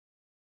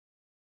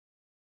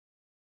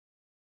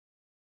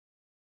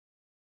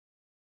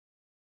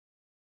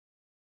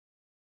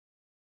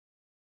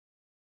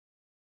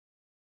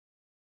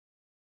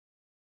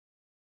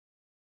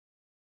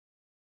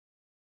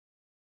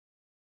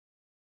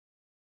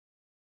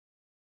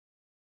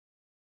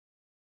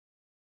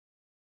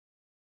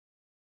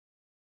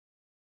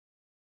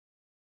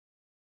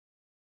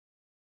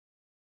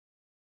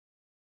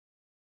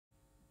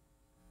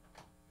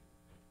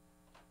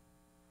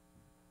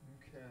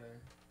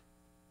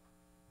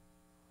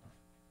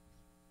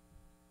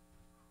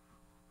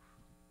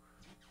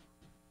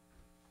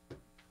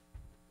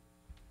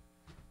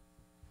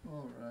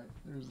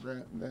There's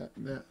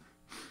that.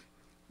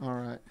 All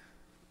right.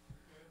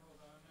 Okay, hold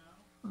on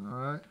now. All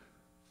right.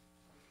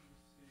 Let's see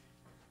here.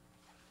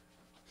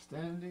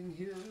 Standing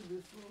here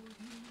before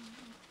you. We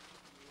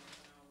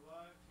are now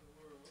live to the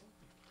world.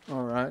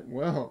 All right.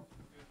 Well. I'm going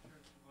to turn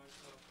some lights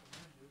off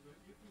behind you, but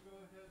you can go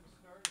ahead and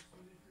start as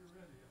soon as you're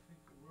ready. I think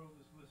the world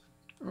is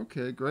listening.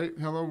 Okay, great.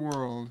 Hello,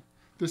 world.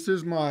 This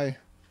is my,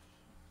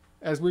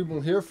 as we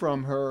will hear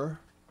from her,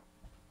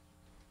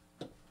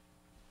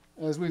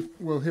 as we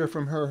will hear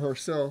from her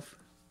herself,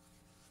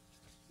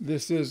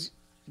 this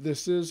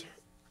is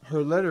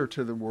her letter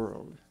to the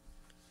world.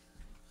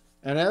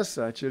 And as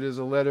such, it is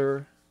a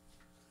letter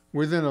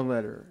within a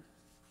letter,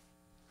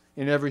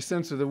 in every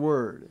sense of the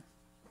word.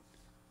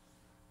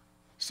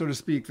 So to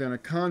speak, then, a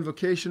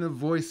convocation of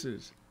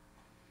voices.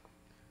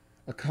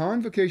 A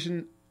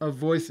convocation of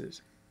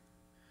voices.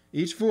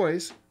 Each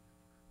voice,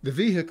 the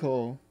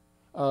vehicle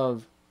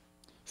of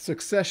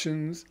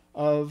successions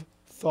of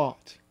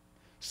thought.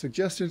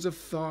 Suggestions of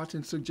thought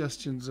and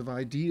suggestions of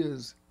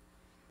ideas.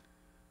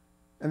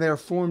 And they are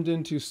formed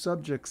into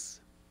subjects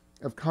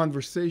of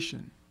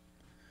conversation.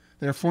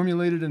 They are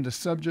formulated into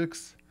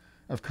subjects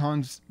of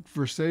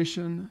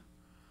conversation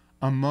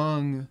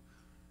among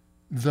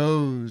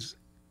those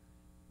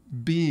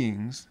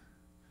beings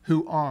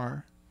who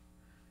are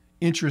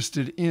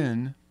interested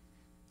in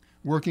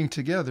working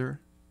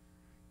together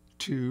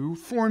to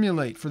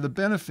formulate for the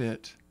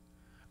benefit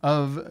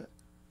of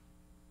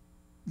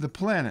the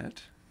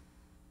planet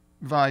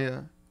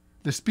via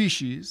the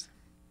species,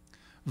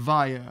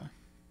 via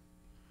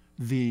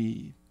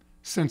the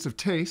sense of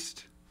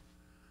taste,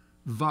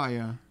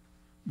 via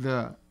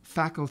the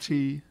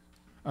faculty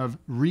of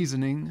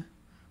reasoning,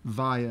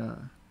 via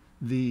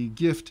the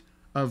gift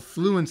of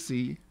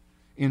fluency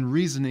in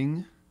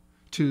reasoning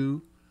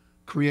to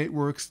create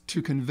works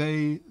to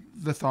convey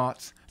the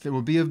thoughts that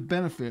will be of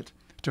benefit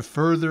to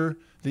further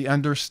the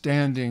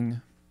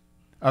understanding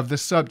of the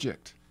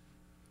subject,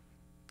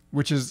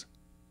 which is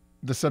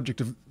the subject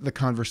of the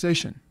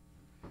conversation,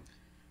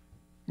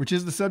 which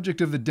is the subject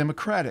of the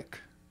democratic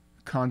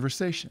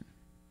conversation.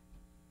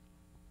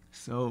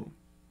 So,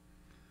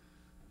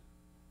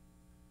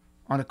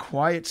 on a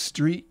quiet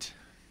street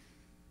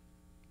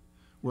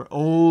where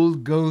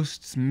old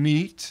ghosts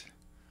meet,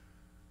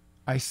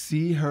 I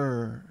see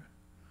her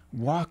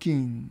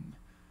walking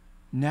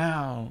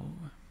now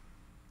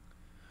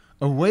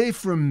away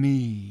from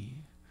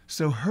me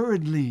so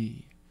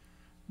hurriedly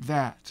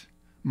that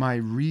my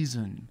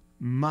reason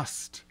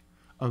must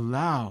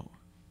allow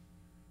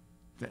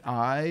that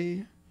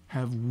I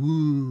have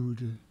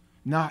wooed,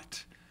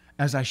 not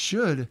as I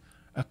should,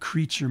 a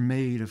creature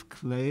made of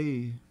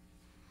clay.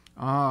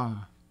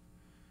 Ah,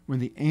 when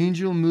the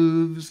angel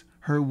moves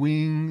her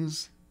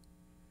wings,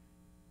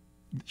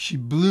 she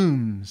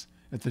blooms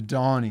at the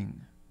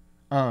dawning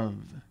of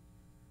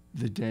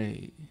the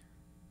day.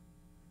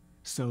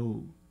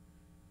 So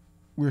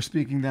we're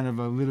speaking then of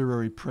a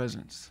literary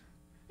presence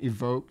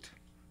evoked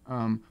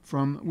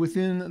from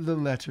within the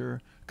letter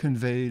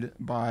conveyed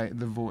by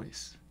the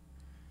voice.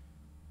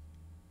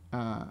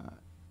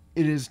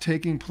 It is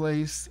taking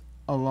place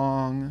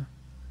along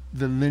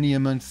the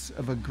lineaments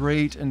of a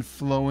great and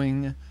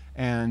flowing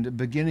and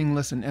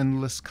beginningless and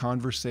endless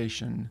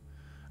conversation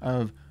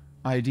of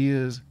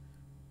ideas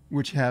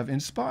which have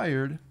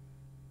inspired,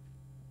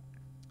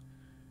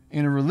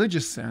 in a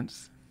religious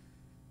sense,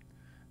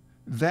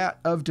 that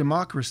of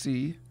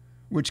democracy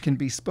which can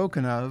be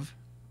spoken of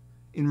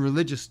in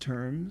religious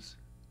terms,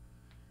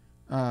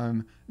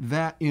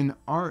 that in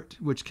art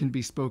which can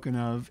be spoken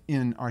of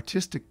in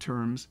artistic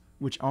terms,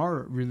 which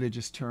are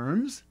religious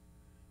terms,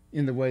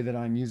 in the way that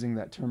I'm using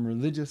that term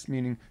religious,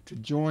 meaning to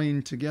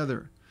join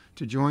together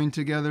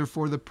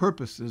for the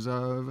purposes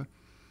of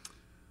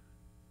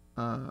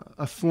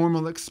a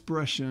formal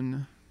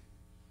expression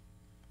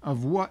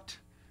of what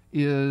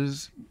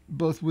is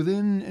both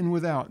within and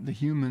without the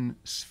human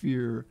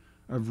sphere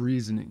of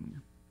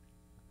reasoning.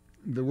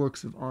 The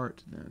works of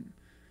art, then,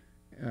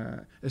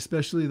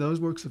 especially those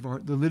works of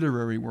art, the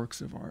literary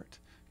works of art,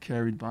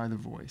 carried by the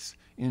voice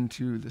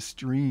into the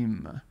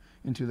stream,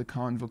 into the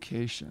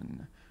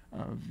convocation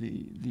of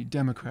the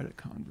democratic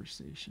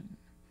conversation.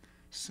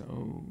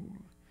 So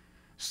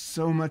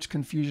much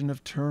confusion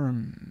of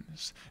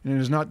terms, and it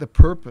is not the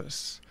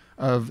purpose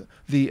of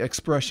the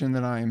expression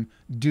that I'm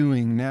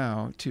doing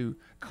now to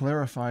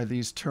clarify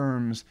these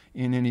terms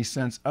in any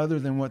sense other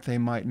than what they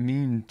might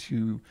mean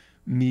to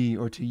me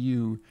or to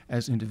you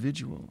as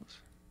individuals.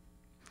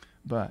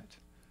 But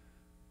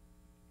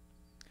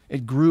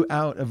it grew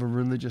out of a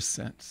religious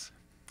sense.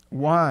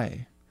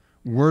 Why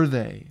were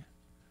they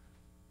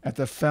at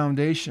the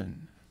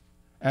foundation,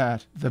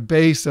 at the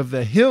base of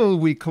the hill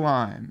we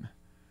climb,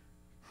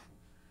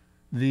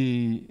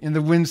 in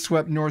the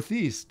windswept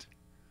northeast,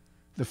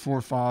 the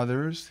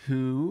forefathers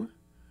who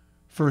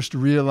first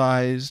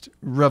realized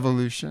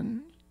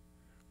revolution?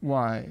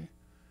 Why?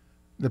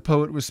 The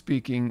poet was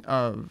speaking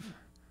of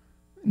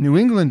New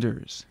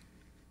Englanders.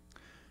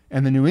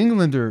 And the New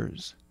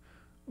Englanders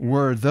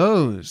were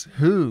those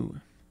who,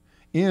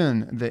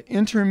 in the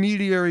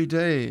intermediary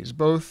days,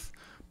 both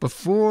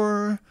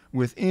before,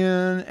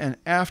 within, and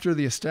after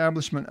the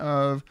establishment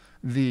of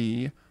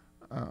the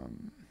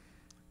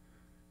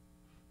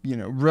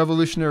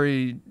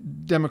revolutionary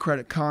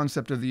democratic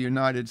concept of the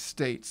United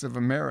States of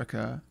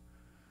America,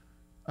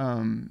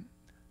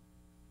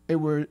 they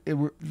were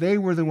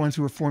the ones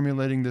who were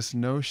formulating this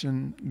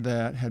notion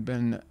that had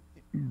been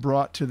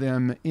brought to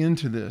them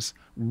into this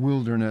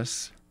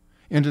wilderness,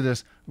 into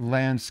this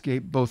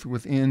landscape both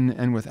within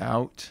and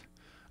without,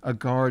 a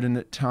garden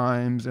at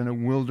times and a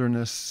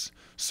wilderness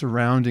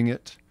surrounding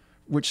it,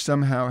 which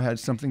somehow had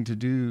something to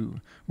do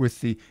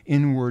with the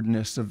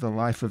inwardness of the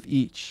life of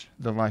each,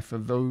 the life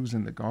of those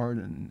in the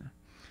garden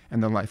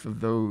and the life of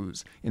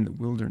those in the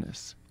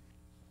wilderness.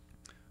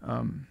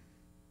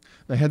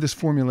 They had this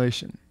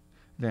formulation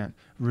then,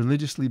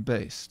 religiously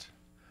based,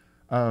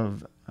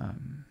 of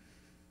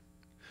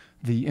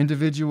the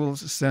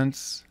individual's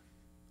sense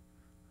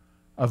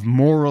of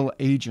moral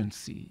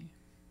agency,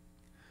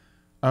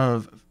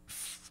 of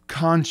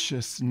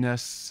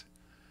consciousness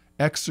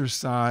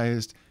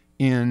exercised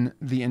in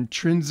the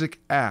intrinsic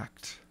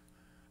act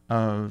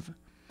of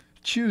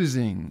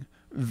choosing,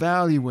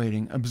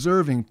 evaluating,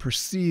 observing,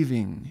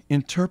 perceiving,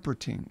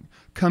 interpreting,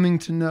 coming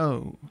to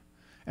know,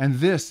 and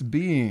this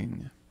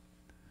being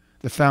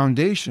the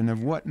foundation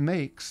of what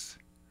makes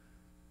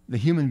the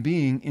human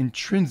being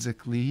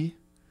intrinsically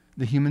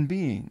the human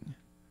being.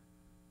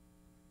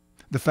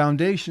 The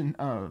foundation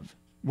of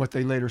what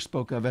they later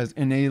spoke of as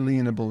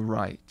inalienable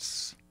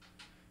rights.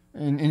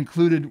 And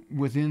included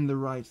within the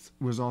rights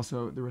was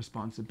also the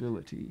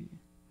responsibility.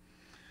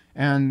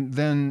 And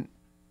then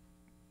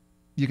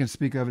you can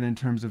speak of it in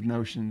terms of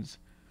notions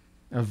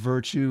of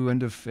virtue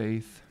and of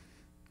faith.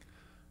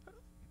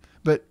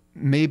 But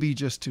maybe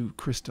just to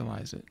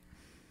crystallize it,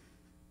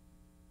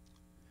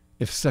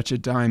 if such a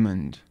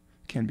diamond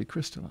can be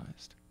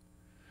crystallized,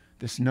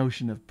 this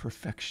notion of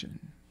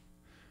perfection,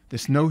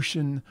 this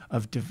notion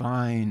of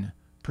divine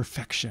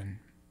perfection,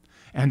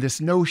 and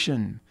this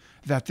notion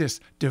that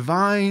this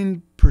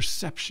divine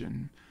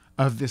perception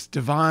of this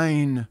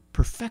divine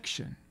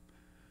perfection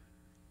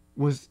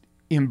was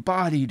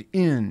embodied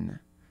in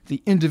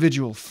the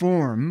individual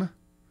form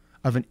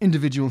of an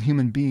individual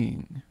human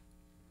being.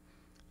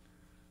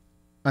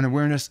 An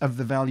awareness of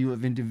the value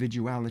of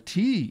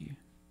individuality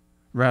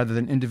rather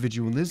than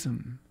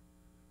individualism.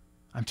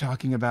 I'm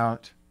talking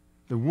about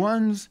the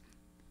ones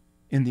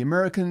in the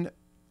American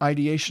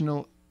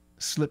ideational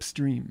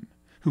slipstream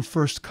who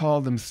first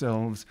called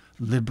themselves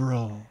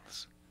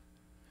liberals.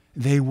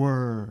 They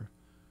were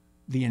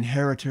the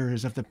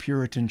inheritors of the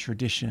Puritan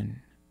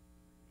tradition.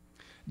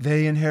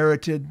 They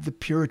inherited the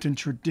Puritan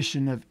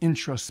tradition of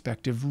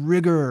introspective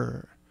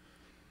rigor.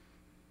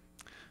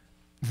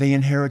 They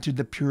inherited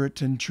the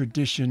Puritan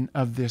tradition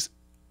of this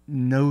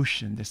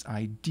notion, this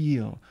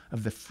ideal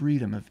of the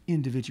freedom of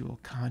individual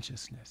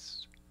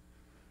consciousness.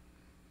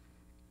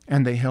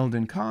 And they held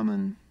in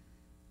common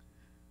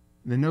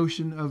the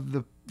notion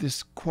of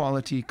this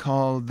quality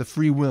called the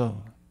free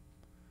will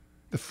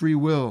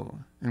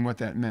and what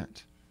that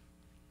meant.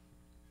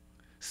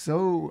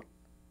 So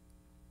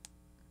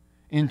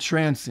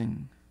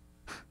entrancing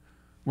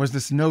was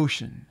this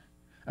notion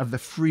of the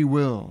free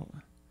will.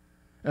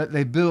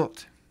 They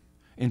built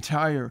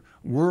entire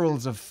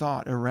worlds of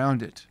thought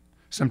around it,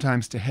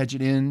 sometimes to hedge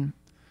it in,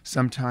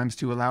 sometimes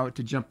to allow it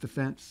to jump the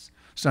fence,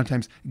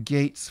 sometimes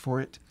gates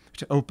for it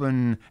to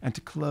open and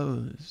to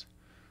close.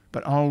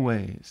 But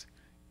always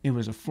it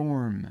was a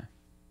form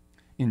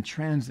in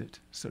transit,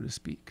 so to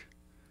speak,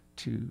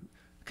 to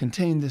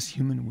contain this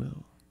human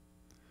will.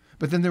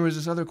 But then there was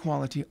this other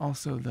quality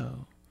also,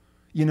 though.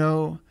 You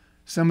know,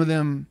 some of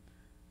them,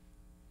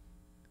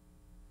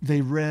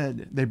 they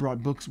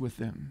brought books with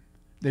them.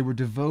 They were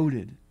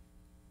devoted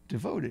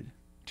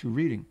to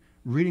reading.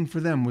 Reading for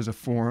them was a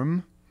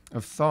form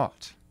of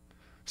thought,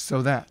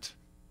 so that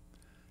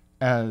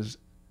as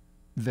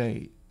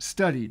they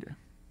studied,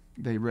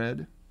 they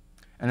read,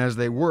 and as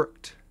they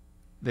worked,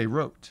 they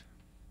wrote.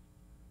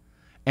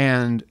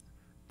 And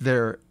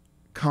their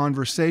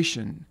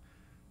conversation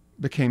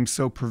became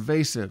so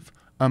pervasive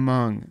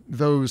among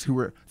those who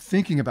were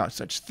thinking about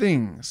such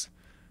things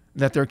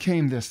that there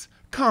came this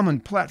common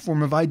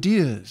platform of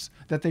ideas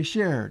that they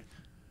shared.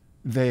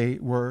 They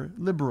were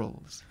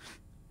liberals.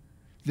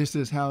 This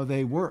is how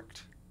they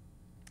worked.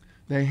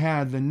 They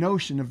had the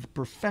notion of the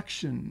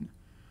perfection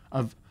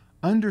of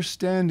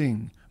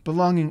understanding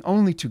belonging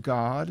only to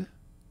God.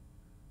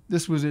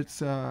 This was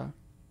its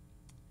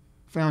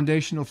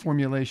foundational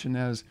formulation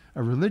as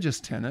a religious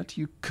tenet,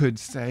 you could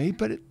say,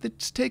 but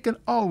it's taken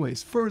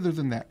always further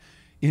than that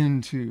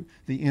into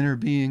the inner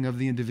being of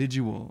the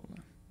individual,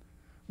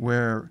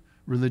 where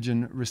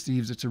religion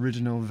receives its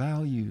original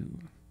value,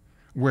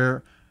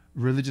 where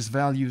religious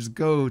values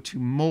go to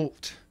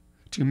molt,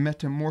 to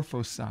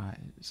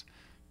metamorphosize,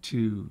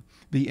 to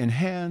be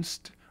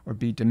enhanced or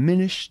be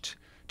diminished,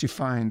 to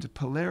find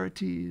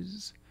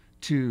polarities,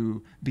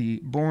 to be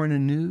born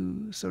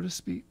anew, so to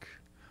speak.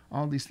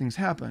 All these things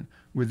happen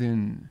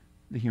within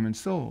the human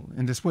soul.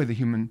 In this way, the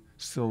human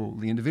soul,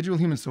 the individual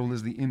human soul,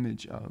 is the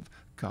image of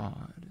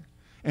God.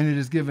 and it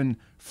is given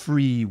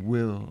free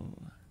will.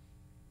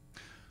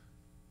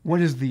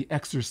 What is the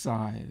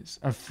exercise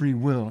of free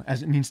will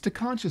as it means to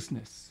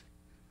consciousness?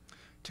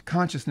 To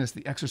consciousness,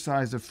 the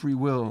exercise of free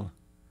will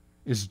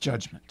is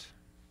judgment.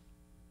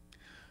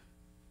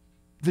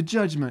 The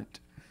judgment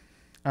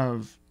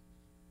of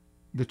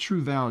the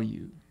true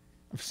value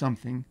of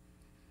something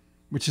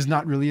which is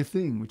not really a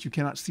thing, which you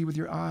cannot see with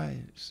your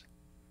eyes.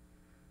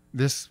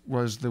 This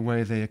was the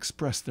way they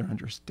expressed their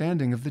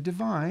understanding of the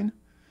divine.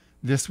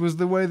 This was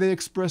the way they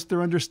expressed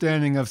their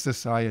understanding of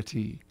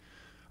society.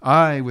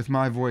 I with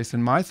my voice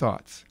and my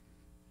thoughts.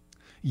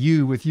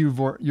 You with your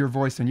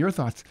voice and your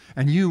thoughts.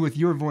 And you with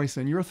your voice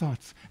and your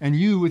thoughts. And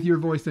you with your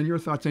voice and your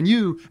thoughts. And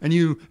you, and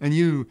you, and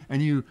you,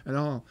 and you, and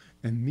all.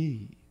 And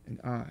me, and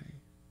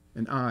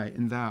I,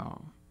 and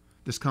thou.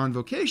 This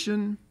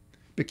convocation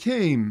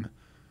became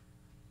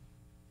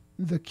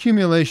the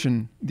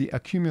accumulation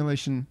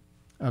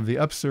of the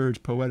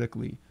upsurge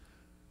poetically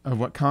of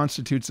what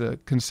constitutes a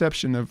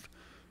conception of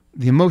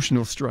the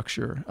emotional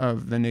structure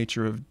of the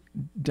nature of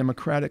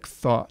democratic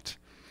thought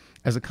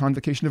as a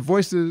convocation of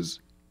voices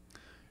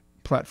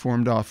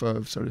platformed off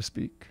of, so to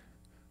speak,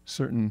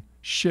 certain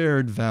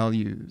shared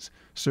values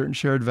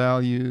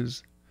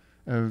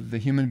of the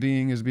human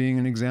being as being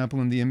an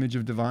example in the image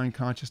of divine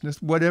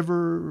consciousness,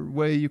 whatever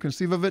way you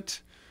conceive of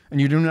it. And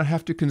you do not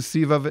have to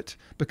conceive of it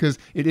because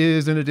it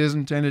is and it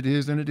isn't and it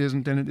is and it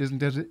isn't and it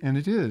isn't and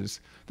it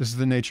is. This is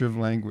the nature of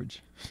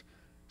language.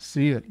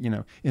 See it,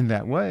 in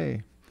that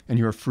way. And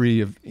you're free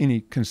of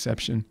any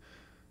conception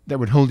that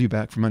would hold you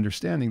back from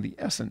understanding the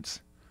essence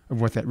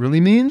of what that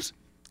really means.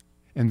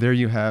 And there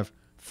you have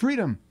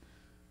freedom.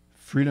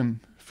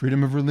 Freedom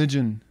of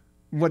religion.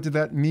 What did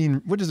that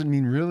mean? What does it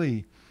mean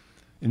really?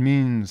 It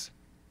means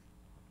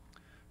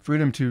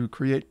freedom to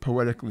create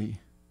poetically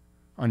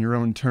on your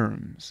own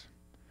terms,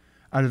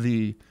 out of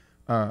the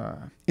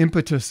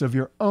impetus of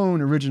your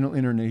own original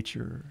inner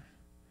nature,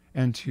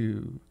 and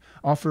to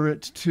offer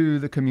it to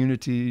the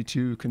community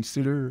to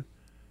consider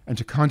and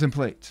to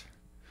contemplate.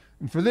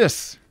 And for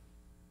this,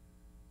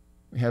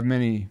 we have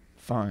many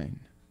fine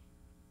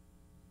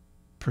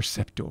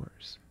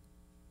perceptors,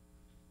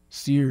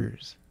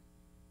 seers.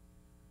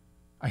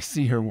 I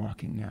see her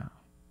walking now,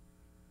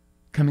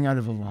 coming out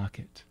of a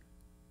locket,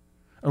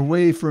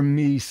 away from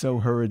me so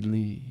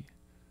hurriedly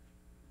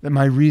that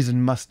my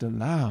reason must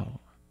allow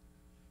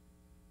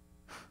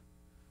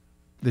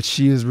that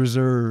she is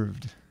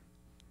reserved.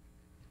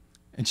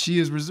 And she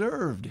is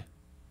reserved.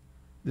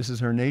 This is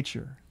her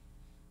nature.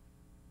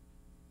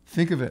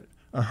 Think of it,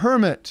 a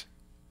hermit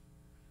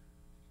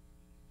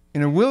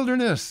in a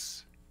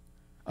wilderness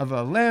of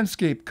a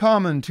landscape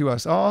common to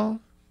us all,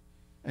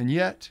 and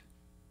yet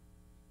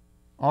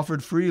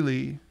offered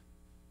freely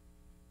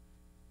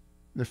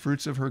the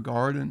fruits of her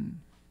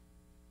garden,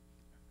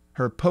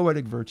 her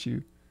poetic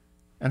virtue,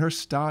 and her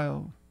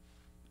style.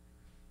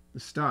 The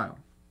style.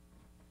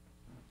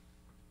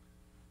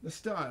 The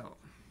style.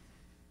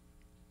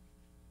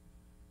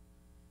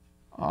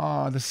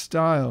 The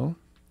style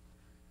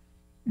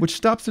which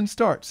stops and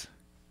starts,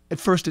 at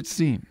first it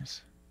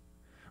seems,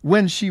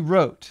 when she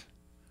wrote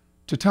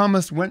to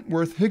Thomas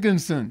Wentworth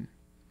Higginson,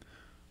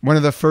 one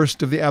of the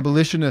first of the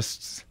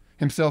abolitionists,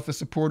 himself a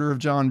supporter of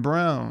John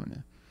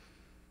Brown,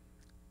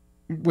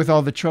 with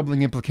all the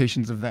troubling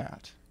implications of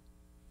that.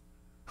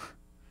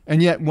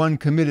 And yet one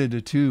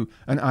committed to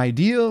an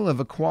ideal of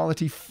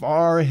equality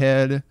far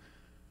ahead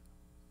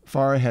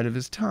of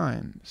his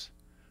times.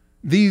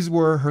 These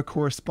were her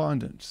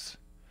correspondents.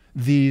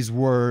 These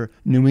were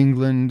New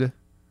England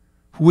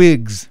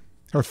Whigs.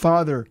 Her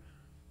father,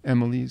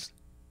 Emily's,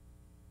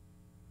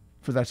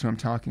 for that's who I'm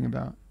talking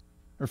about.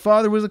 Her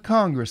father was a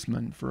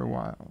congressman for a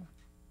while.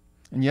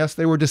 And yes,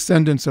 they were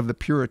descendants of the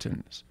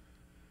Puritans,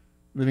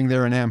 living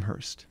there in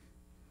Amherst.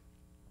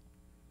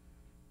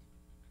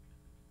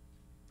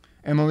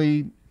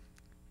 Emily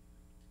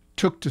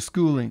took to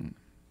schooling.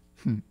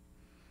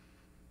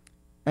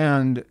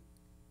 And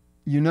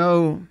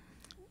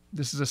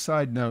this is a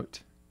side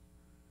note,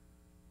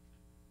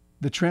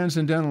 the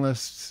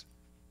Transcendentalists,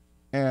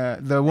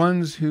 the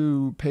ones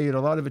who paid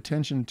a lot of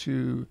attention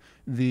to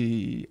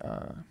the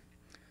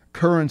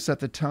currents at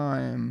the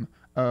time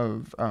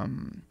of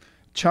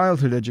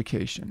childhood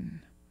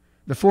education,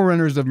 the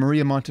forerunners of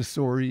Maria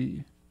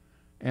Montessori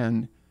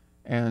and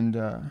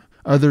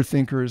other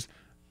thinkers,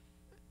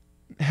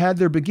 had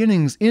their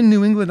beginnings in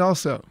New England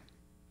also,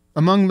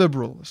 among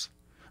liberals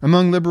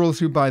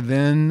who by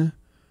then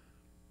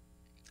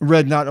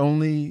read not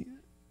only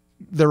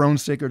their own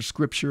sacred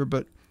scripture,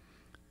 but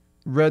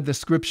read the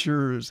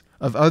scriptures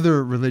of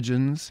other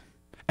religions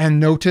and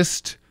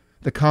noticed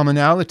the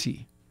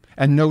commonality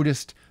and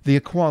noticed the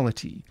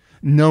equality,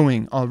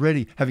 knowing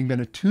already, having been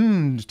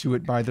attuned to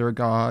it by their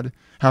God,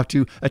 how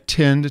to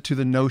attend to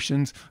the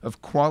notions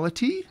of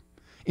quality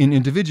in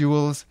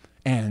individuals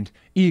and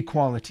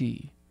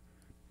equality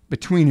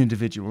between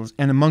individuals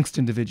and amongst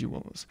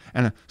individuals,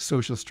 and a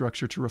social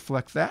structure to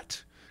reflect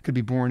that could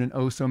be born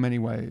in so many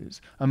ways.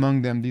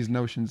 Among them, these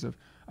notions of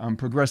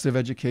progressive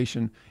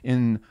education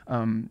in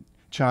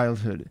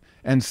childhood.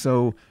 And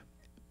so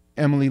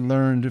Emily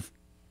learned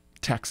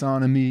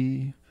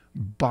taxonomy,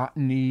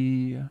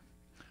 botany.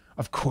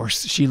 Of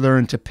course, she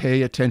learned to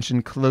pay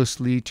attention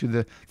closely to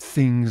the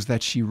things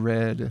that she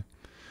read.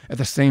 At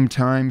the same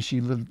time,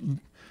 she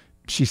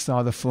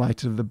saw the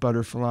flight of the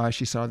butterfly.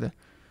 She saw the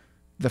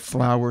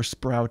flower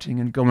sprouting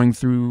and going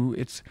through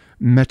its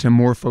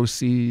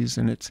metamorphoses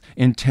and its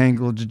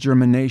entangled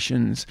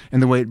germinations,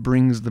 and the way it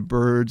brings the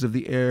birds of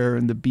the air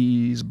and the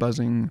bees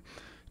buzzing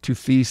to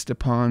feast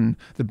upon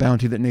the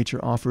bounty that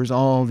nature offers.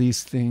 All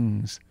these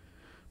things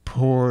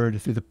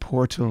poured through the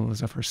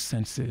portals of her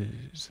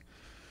senses.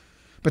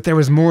 But there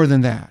was more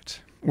than that.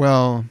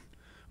 Well,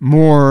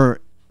 more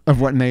of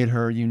what made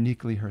her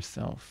uniquely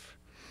herself.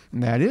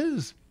 And that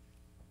is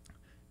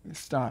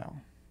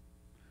style.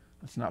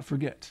 Let's not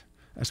forget.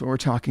 That's what we're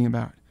talking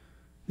about.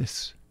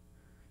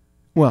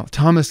 Well,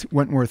 Thomas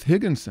Wentworth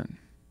Higginson,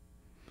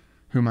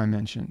 whom I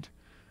mentioned,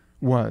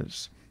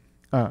 was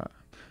the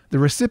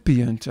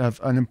recipient of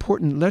an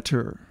important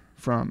letter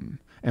from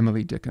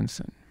Emily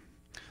Dickinson.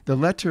 The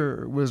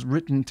letter was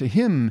written to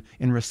him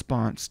in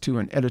response to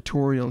an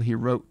editorial he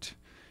wrote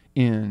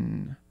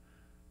in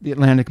the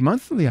Atlantic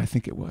Monthly, I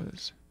think it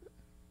was.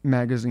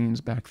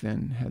 Magazines back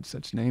then had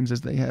such names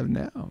as they have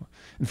now.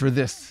 And for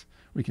this,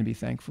 we can be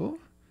thankful,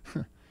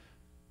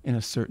 in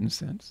a certain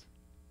sense.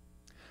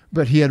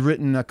 But he had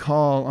written a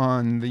call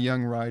on the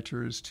young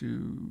writers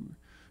to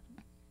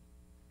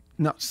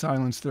not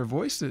silence their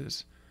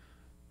voices,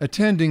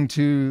 attending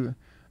to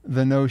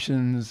the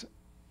notions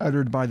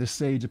uttered by the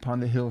sage upon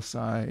the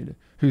hillside,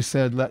 who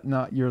said, let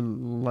not your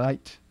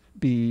lamp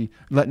be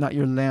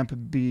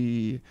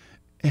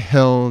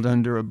held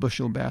under a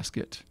bushel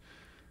basket.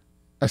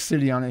 A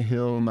city on a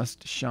hill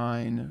must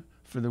shine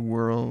for the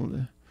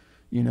world.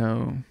 You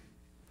know,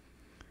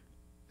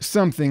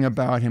 something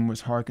about him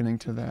was hearkening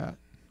to that.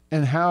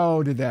 And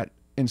how did that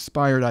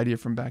inspired idea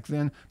from back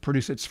then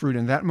produce its fruit?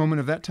 In that moment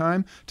of that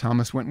time,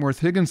 Thomas Wentworth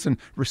Higginson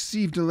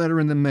received a letter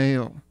in the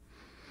mail.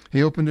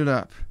 He opened it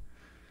up.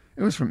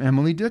 It was from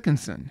Emily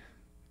Dickinson,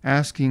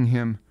 asking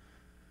him,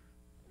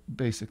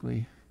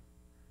 basically,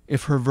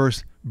 if her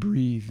verse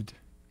breathed.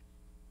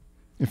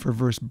 If her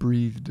verse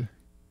breathed.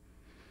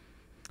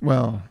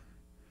 Well,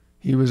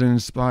 he was an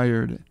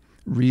inspired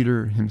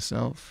reader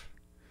himself.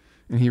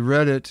 And he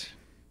read it,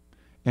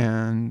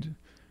 and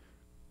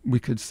we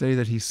could say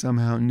that he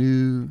somehow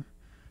knew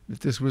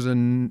that this was a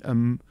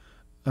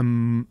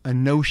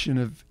notion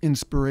of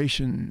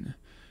inspiration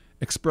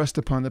expressed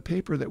upon the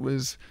paper that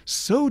was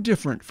so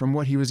different from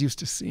what he was used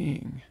to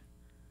seeing,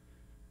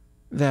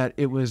 that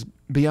it was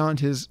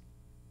beyond his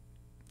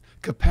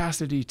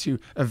capacity to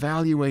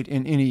evaluate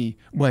in any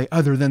way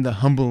other than the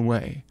humble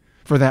way.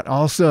 For that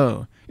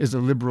also is a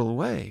liberal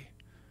way,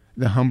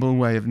 the humble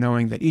way of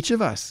knowing that each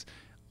of us,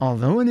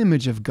 although an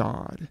image of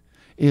God,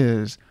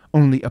 is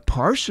only a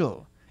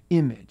partial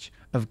image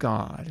of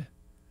God.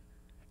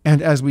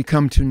 And as we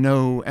come to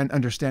know and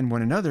understand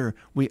one another,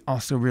 we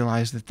also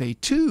realize that they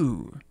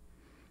too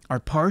are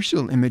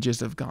partial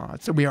images of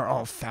God. So we are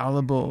all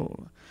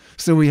fallible.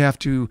 So we have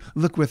to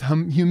look with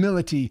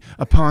humility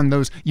upon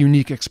those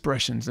unique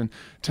expressions. And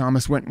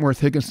Thomas Wentworth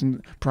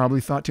Higginson probably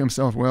thought to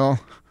himself, well,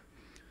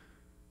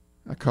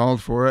 I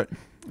called for it,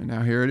 and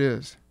now here it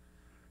is.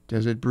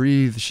 Does it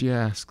breathe, she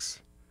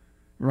asks.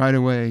 Right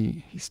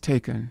away, he's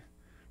taken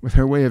with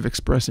her way of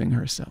expressing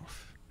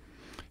herself.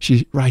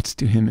 She writes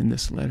to him in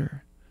this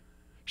letter.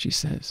 She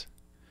says,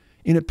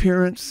 in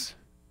appearance,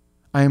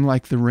 I am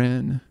like the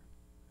wren.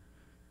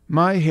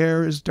 My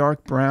hair is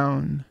dark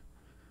brown,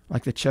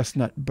 like the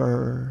chestnut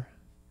burr.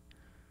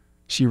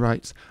 She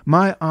writes,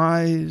 my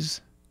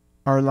eyes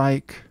are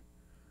like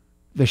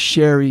the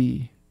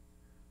sherry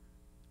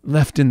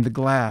left in the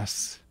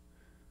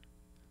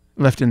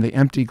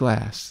empty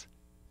glass,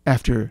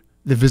 after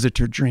the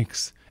visitor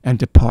drinks and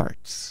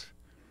departs.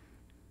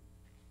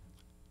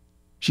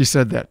 She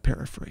said that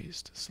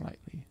paraphrased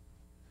slightly.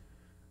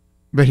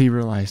 But he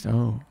realized,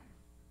 oh,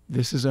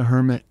 this is a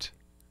hermit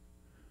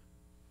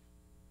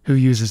who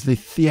uses the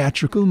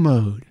theatrical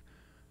mode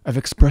of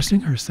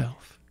expressing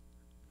herself.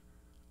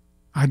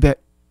 I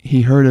bet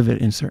he heard of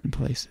it in certain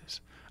places.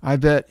 I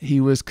bet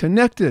he was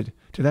connected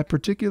to that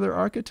particular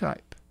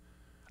archetype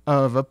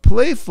of a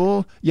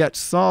playful yet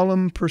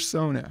solemn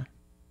persona,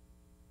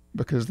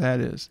 because that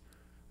is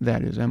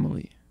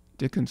Emily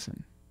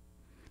Dickinson,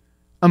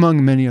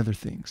 among many other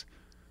things.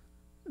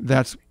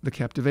 That's the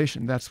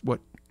captivation. That's where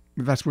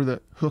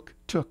the hook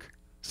took,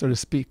 so to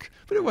speak.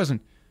 But it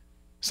wasn't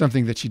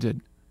something that she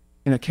did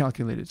in a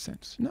calculated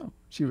sense. No,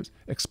 she was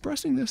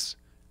expressing this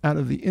out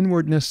of the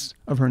inwardness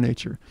of her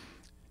nature.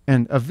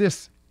 And of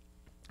this,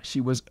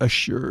 she was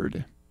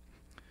assured.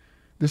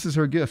 This is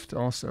her gift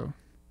also.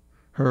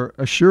 Her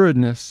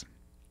assuredness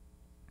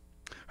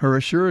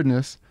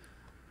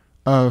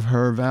of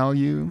her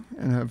value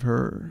and of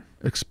her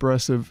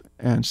expressive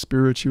and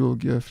spiritual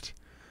gift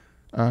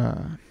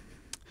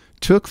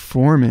took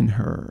form in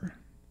her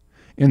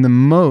in the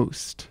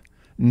most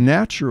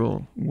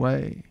natural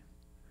way,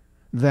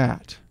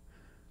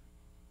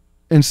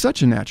 in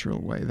such a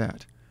natural way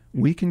that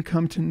we can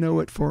come to know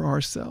it for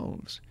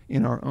ourselves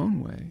in our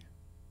own way.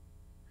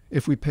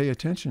 if we pay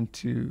attention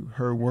to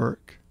her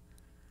work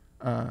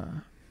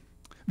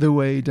the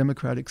way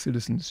democratic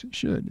citizens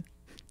should,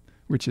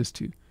 which is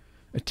to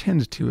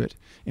attend to it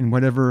in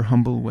whatever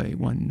humble way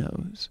one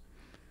knows.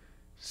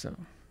 So,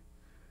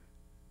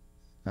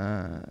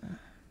 that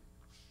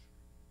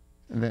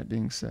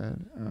being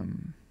said,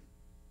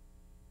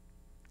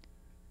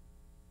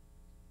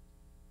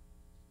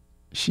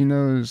 she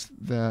knows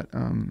that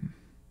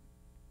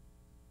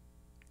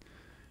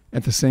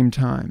at the same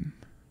time,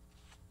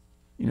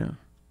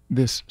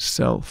 this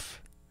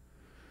self,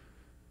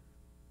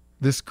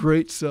 this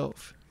great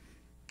self,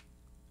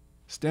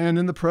 stand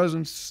in the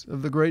presence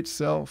of the great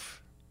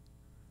self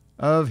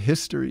of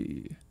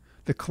history,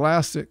 the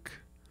classic,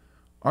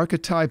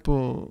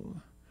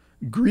 archetypal,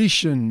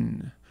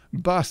 Grecian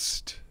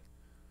bust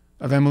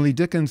of Emily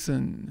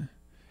Dickinson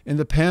in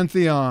the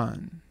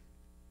Pantheon.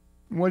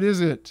 What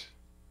is it?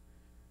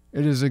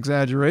 It is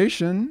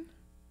exaggeration,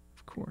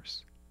 of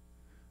course,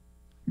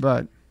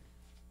 but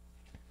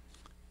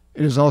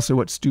it is also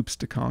what stoops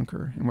to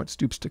conquer, and what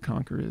stoops to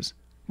conquer is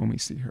when we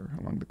see her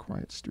along the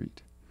quiet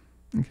street.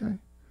 Okay?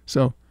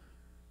 So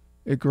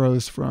it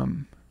grows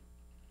from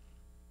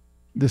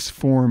this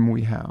form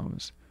we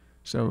house.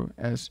 So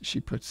as she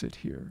puts it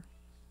here,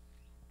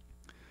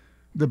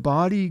 the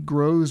body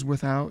grows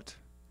without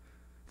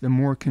the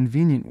more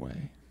convenient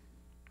way,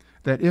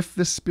 that if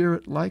the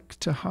spirit like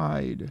to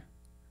hide,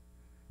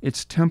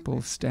 its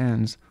temple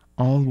stands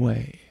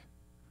alway,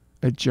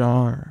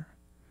 ajar,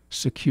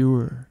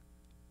 secure,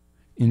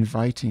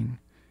 inviting.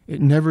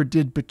 It never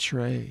did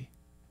betray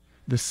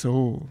the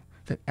soul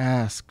that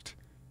asked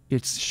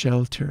its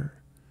shelter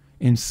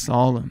in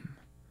solemn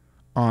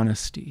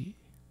honesty.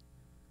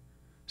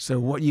 So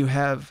what you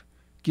have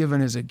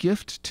given as a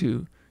gift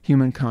to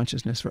human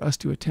consciousness for us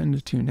to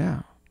attend to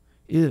now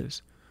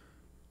is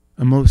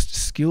a most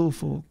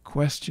skillful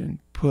question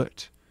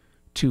put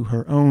to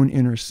her own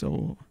inner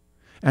soul,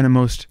 and a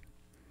most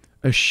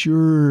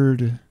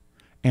assured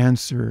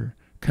answer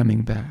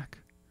coming back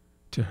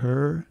to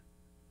her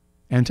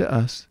and to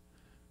us,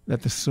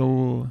 that the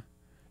soul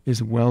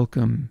is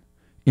welcome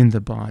in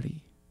the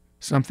body.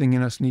 Something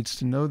in us needs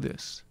to know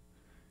this.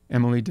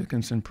 Emily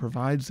Dickinson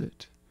provides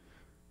it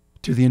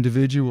to the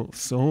individual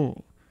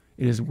soul.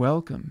 It is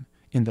welcome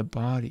in the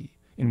body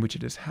in which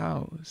it is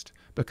housed,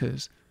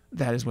 because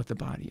that is what the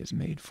body is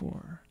made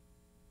for.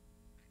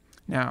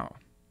 Now,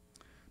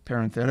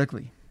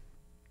 parenthetically,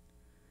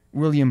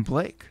 William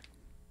Blake,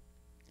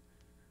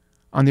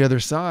 on the other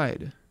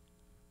side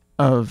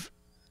of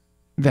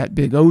that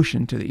big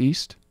ocean to the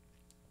east,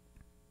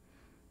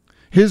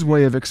 his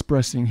way of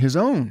expressing his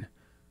own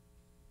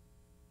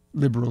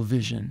liberal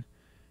vision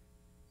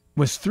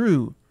was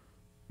through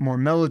more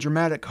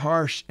melodramatic,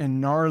 harsh, and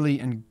gnarly,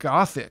 and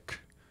gothic,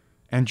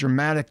 and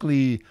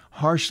dramatically,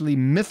 harshly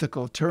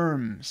mythical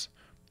terms,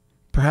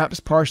 perhaps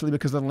partially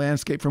because of the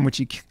landscape from which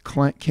he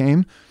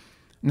came.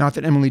 Not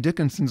that Emily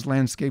Dickinson's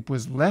landscape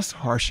was less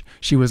harsh.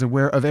 She was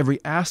aware of every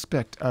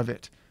aspect of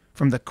it,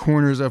 from the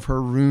corners of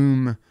her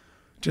room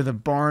to the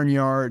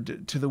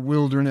barnyard, to the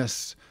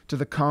wilderness, to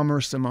the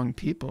commerce among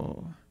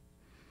people.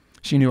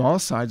 She knew all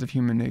sides of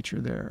human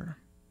nature there.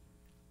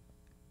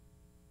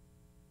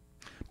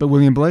 But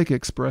William Blake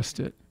expressed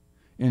it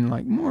in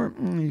more,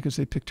 you could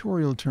say,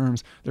 pictorial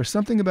terms. There's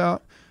something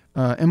about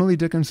Emily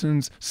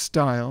Dickinson's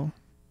style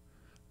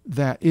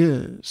that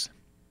is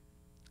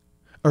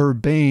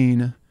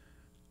urbane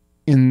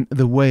in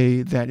the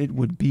way that it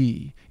would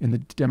be in the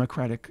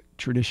democratic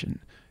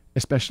tradition,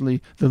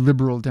 especially the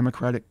liberal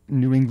democratic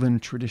New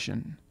England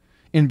tradition,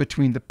 in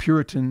between the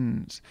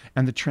Puritans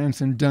and the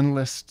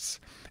Transcendentalists,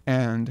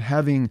 and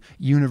having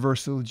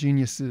universal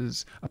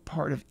geniuses, a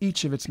part of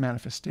each of its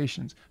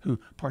manifestations, who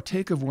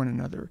partake of one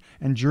another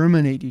and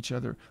germinate each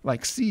other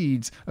like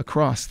seeds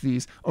across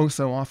these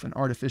so often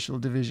artificial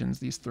divisions,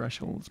 these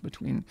thresholds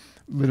between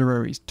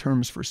literary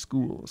terms for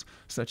schools,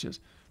 such as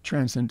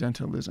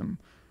Transcendentalism,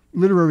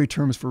 literary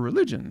terms for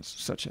religions,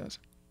 such as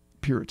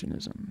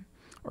Puritanism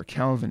or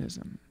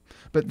Calvinism.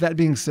 But that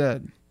being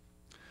said,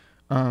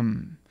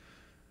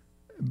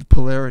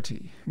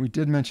 polarity, we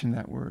did mention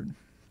that word,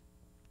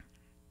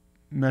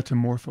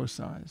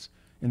 metamorphosize,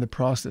 in the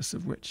process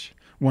of which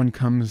one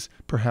comes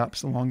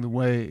perhaps along the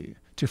way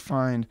to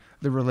find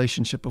the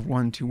relationship of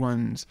one to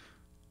one's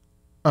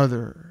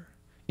other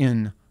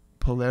in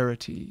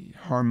polarity,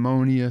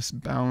 harmonious,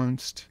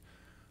 balanced,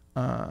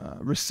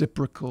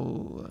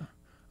 reciprocal,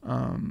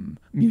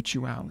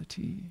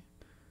 mutuality,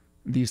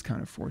 these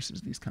kind of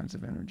forces, these kinds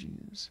of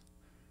energies.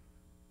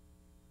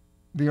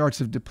 The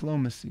arts of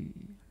diplomacy.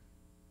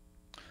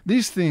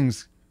 These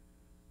things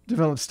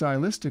develop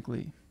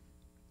stylistically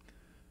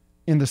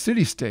in the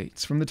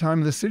city-states, from the time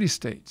of the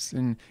city-states,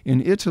 in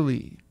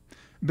Italy.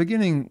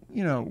 Beginning,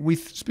 we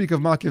speak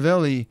of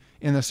Machiavelli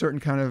in a certain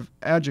kind of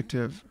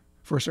adjective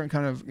for a certain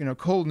kind of,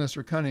 coldness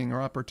or cunning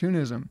or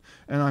opportunism.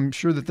 And I'm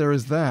sure that there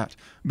is that.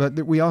 But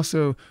that we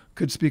also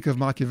could speak of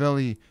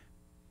Machiavelli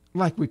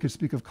like we could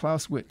speak of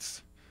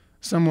Clausewitz,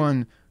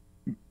 someone,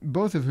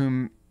 both of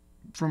whom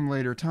from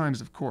later times,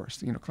 of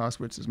course.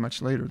 Clausewitz is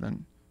much later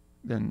than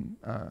than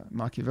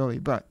Machiavelli,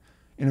 but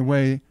in a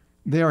way,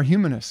 they are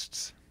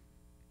humanists.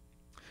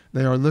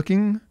 They are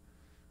looking,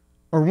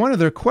 or one of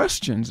their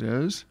questions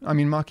is, I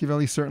mean,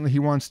 Machiavelli certainly, he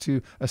wants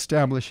to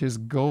establish his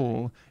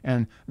goal,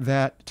 and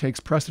that takes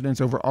precedence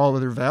over all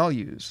other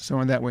values. So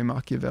in that way,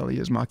 Machiavelli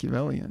is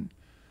Machiavellian.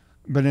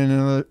 But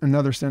in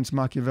another sense,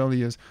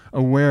 Machiavelli is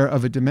aware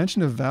of a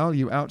dimension of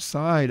value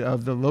outside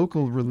of the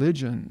local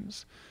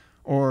religions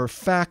or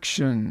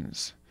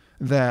factions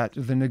that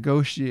the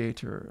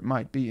negotiator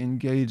might be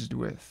engaged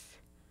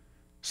with.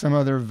 Some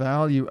other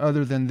value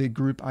other than the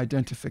group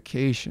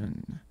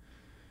identification.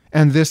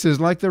 And this is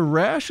like the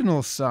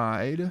rational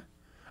side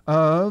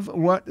of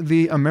what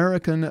the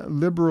American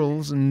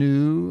liberals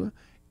knew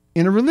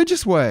in a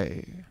religious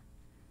way.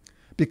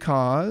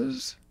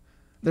 Because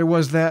there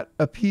was that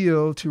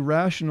appeal to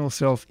rational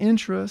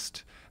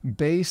self-interest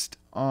based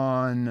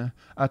on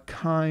a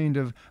kind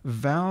of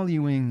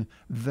valuing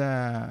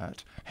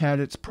that had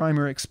its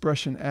primary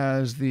expression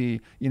as the,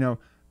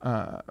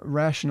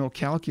 rational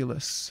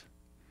calculus,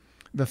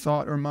 the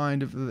thought or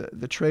mind of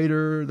the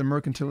trader, the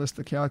mercantilist,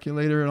 the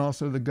calculator, and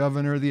also the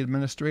governor, the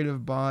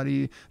administrative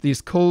body,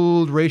 these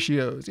cold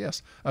ratios.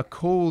 Yes, a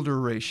colder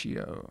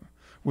ratio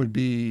would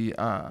be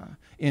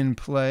in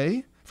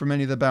play for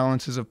many of the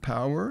balances of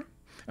power,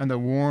 and the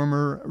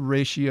warmer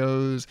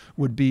ratios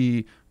would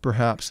be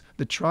perhaps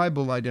the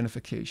tribal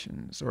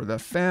identifications or the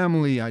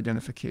family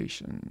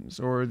identifications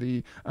or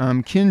the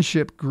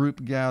kinship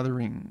group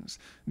gatherings.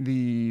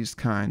 These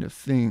kind of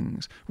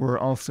things were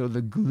also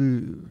the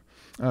glue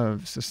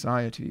of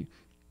society.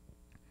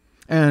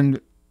 And,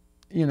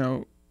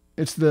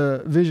 it's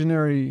the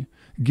visionary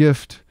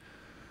gift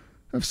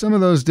of some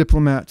of those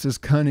diplomats, as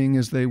cunning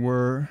as they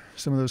were,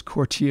 some of those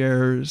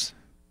courtiers.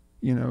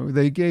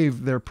 They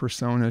gave their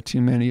persona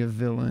to many a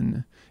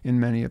villain in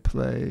many a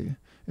play,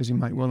 as you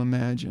might well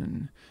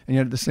imagine. And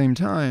yet at the same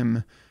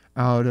time,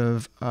 out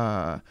of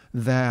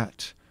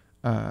that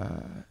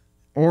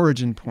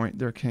origin point,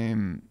 there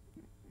came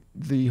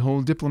the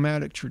whole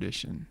diplomatic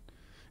tradition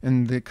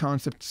and the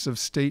concepts of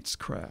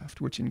statescraft,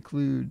 which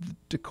include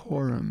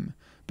decorum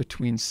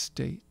between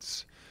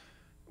states,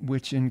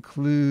 which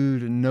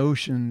include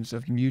notions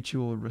of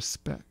mutual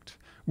respect,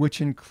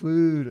 which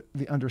include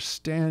the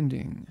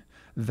understanding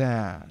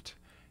that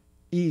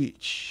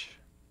each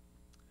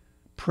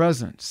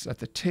presence at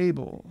the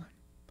table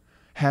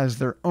has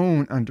their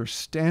own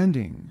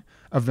understanding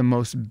of the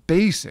most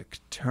basic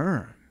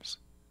terms.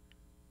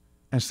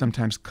 And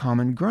sometimes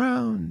common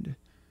ground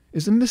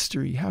is a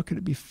mystery. How could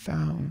it be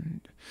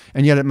found?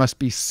 And yet it must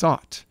be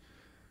sought,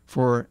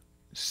 for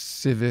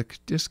civic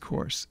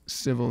discourse,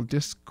 civil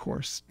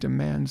discourse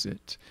demands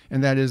it.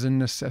 And that is a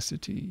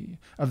necessity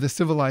of the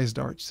civilized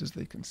arts as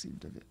they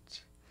conceived of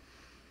it.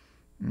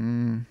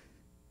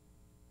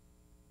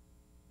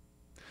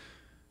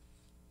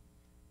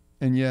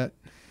 And yet,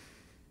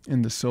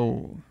 in the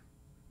soul,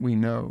 we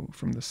know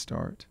from the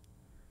start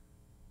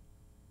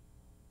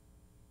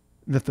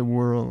that the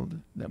world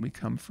that we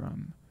come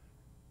from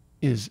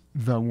is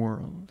the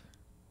world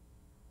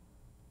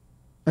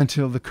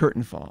until the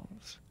curtain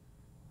falls.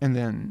 And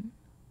then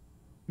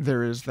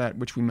there is that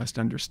which we must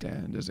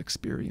understand as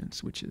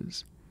experience, which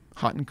is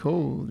hot and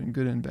cold and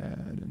good and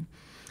bad and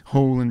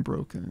whole and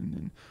broken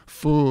and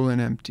full and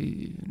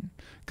empty and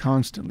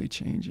constantly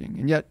changing.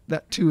 And yet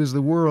that too is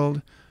the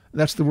world.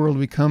 That's the world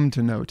we come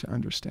to know, to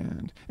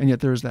understand. And yet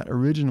there's that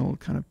original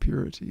kind of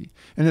purity.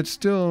 And it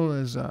still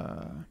is,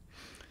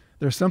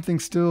 there's something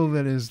still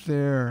that is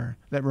there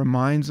that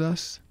reminds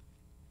us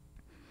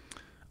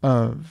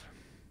of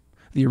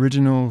the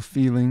original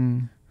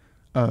feeling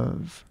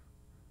of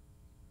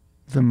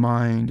the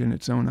mind and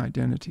its own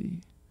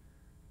identity.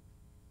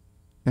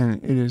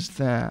 And it is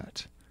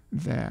that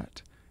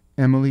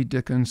Emily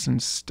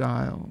Dickinson's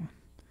style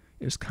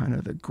is kind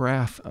of the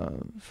graph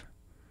of,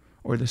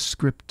 or the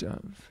script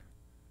of,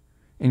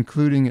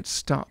 including its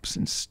stops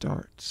and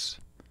starts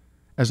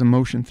as a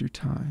motion through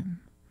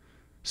time.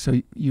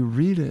 So you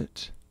read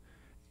it,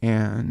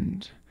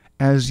 and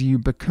as you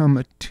become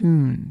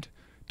attuned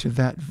to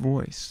that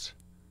voice,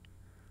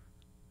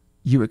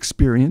 you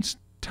experience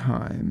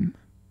time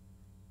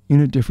in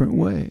a different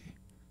way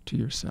to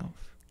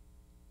yourself,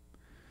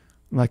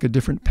 like a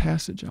different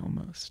passage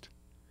almost.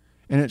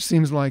 And it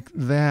seems like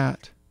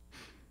that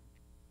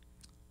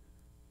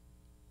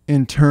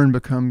in turn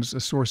becomes a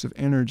source of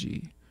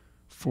energy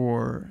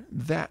for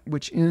that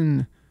which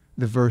in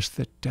the verse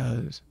that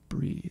does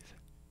breathe.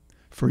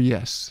 For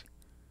yes,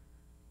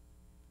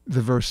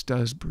 the verse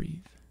does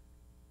breathe.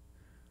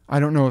 I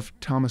don't know if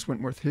Thomas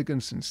Wentworth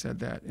Higginson said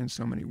that in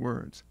so many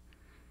words.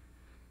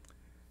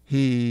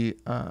 He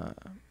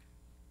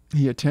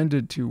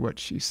attended to what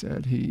she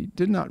said. He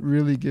did not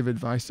really give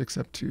advice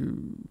except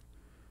to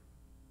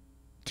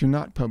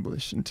not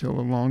publish until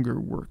a longer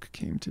work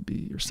came to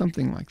be, or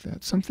something like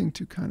that. Something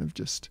to kind of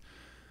just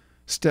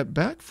step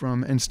back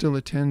from and still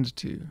attend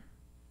to.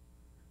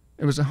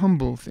 It was a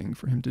humble thing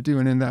for him to do,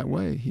 and in that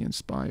way he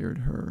inspired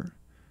her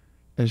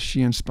as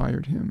she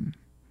inspired him.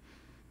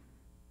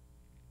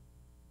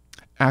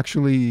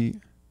 Actually,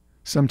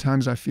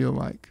 sometimes I feel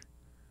like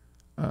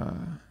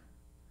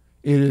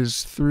it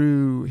is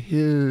through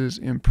his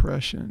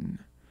impression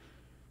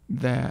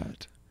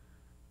that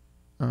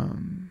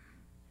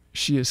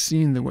she is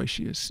seen the way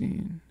she is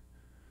seen.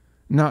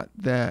 Not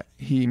that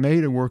he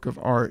made a work of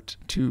art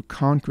to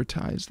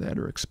concretize that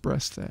or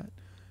express that,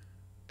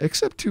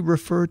 except to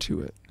refer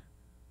to it,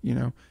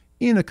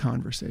 in a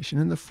conversation,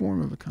 in the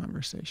form of a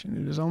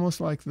conversation. It is almost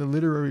like the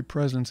literary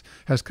presence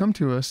has come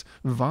to us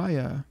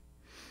via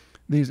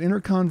these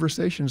inner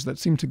conversations that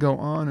seem to go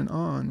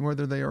on,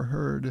 whether they are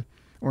heard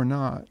or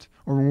not,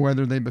 or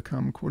whether they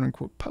become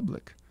quote-unquote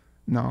public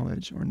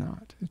knowledge or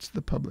not. It's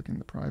the public and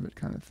the private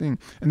kind of thing.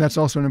 And that's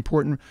also an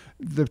important,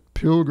 the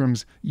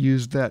Pilgrims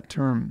used that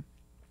term,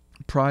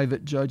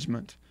 private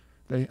judgment.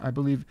 I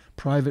believe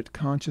private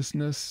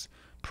consciousness,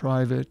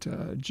 private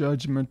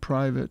judgment,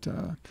 private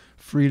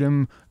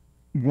freedom,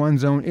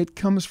 one's own. It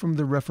comes from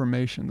the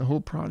Reformation, the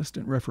whole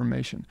Protestant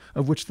Reformation,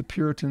 of which the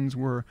Puritans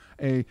were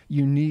a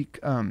unique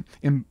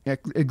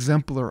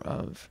exemplar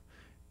of.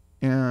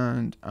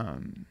 And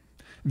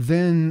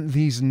then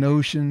these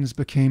notions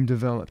became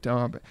developed.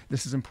 But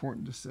this is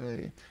important to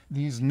say.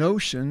 These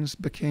notions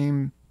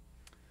became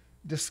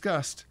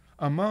discussed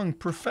among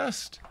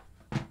professed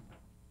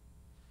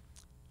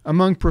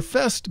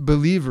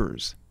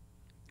believers.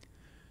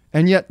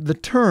 And yet the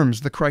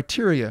terms, the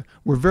criteria,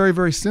 were very,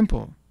 very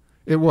simple.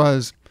 It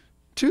was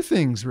two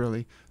things,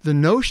 really. The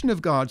notion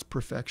of God's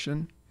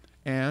perfection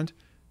and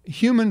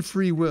human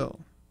free will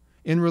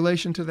in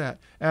relation to that.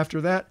 After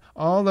that,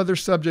 all other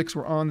subjects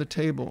were on the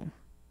table.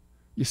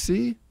 You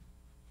see?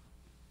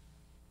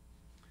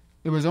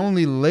 It was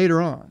only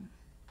later on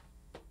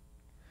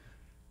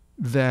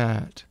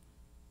that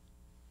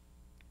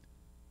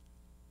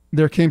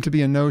there came to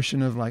be a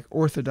notion of like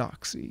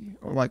orthodoxy,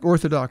 or like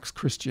Orthodox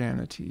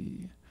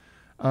Christianity.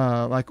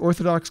 Like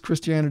Orthodox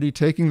Christianity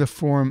taking the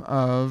form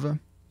of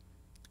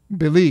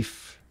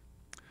belief.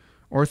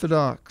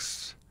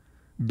 Orthodox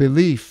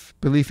belief.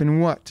 Belief in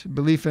what?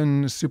 Belief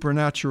in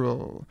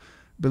supernatural.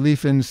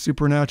 Belief in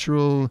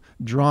supernatural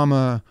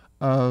drama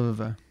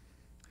of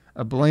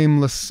a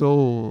blameless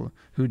soul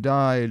who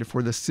died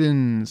for the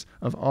sins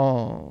of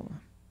all.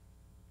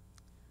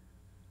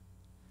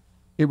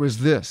 It was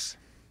this,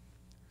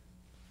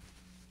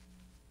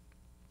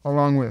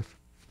 along with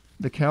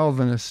the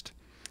Calvinist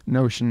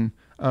notion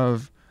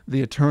of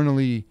the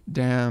eternally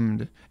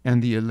damned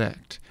and the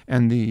elect,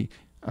 and the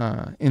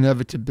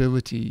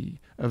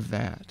inevitability of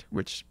that,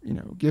 which,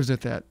 gives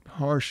it that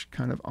harsh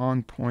kind of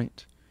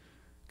on-point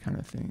kind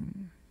of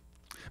thing.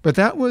 But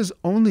that was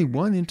only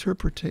one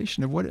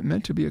interpretation of what it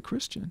meant to be a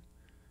Christian.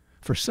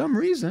 For some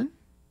reason,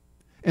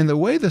 and the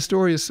way the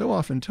story is so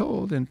often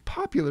told in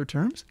popular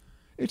terms,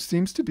 it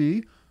seems to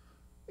be,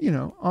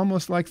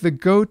 almost like the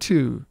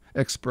go-to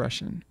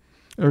expression,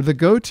 or the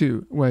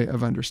go-to way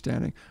of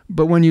understanding.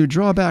 But when you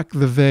draw back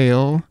the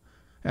veil,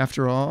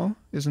 after all,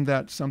 isn't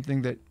that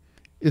something that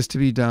is to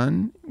be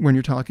done when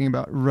you're talking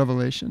about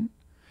revelation?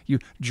 You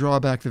draw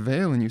back the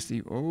veil and you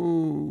see,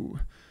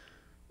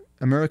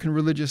 American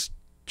religious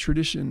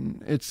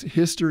tradition, its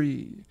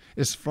history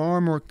is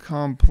far more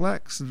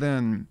complex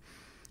than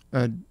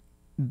a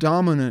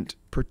dominant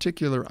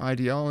particular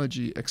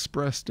ideology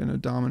expressed in a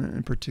dominant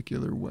and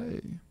particular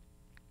way.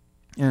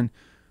 And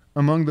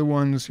among the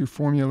ones who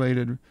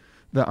formulated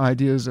the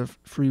ideas of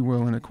free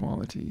will and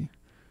equality,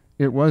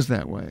 it was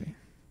that way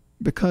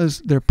because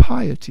their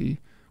piety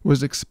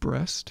was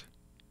expressed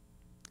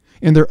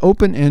in their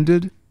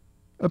open-ended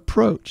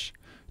approach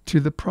to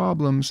the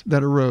problems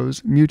that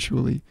arose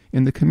mutually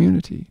in the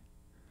community.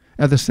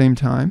 At the same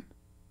time,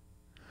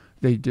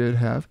 they did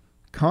have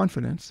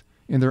confidence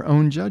in their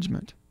own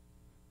judgment.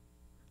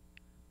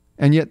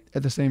 And yet,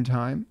 at the same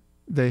time,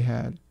 they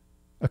had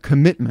a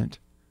commitment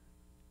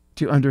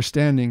to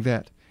understanding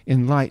that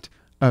in light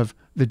of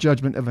the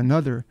judgment of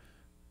another,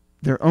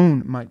 their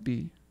own might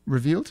be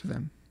revealed to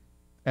them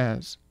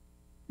as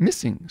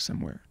missing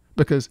somewhere,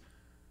 because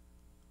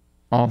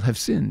all have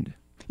sinned.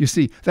 You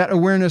see, that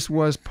awareness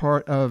was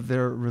part of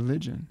their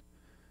religion.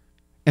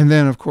 And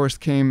then, of course,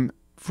 came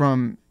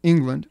from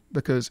England,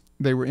 because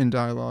they were in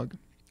dialogue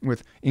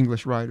with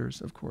English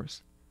writers, of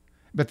course.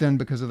 But then,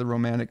 because of the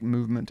Romantic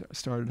movement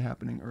started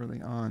happening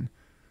early on,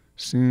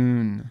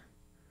 soon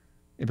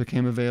it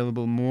became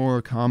available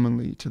more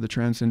commonly to the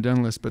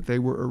Transcendentalists, but they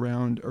were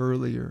around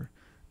earlier.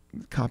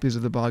 Copies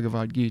of the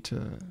Bhagavad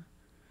Gita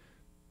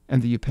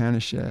and the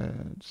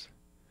Upanishads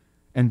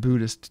and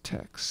Buddhist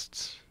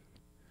texts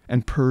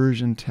and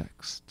Persian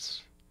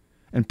texts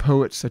and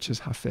poets such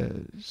as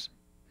Hafez.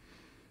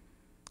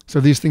 So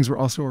these things were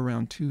also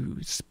around too,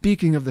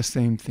 speaking of the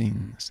same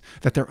things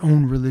that their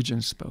own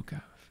religion spoke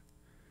of.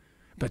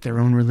 But their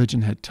own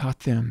religion had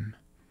taught them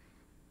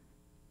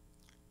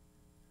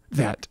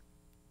that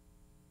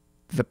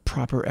the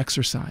proper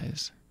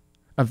exercise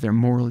of their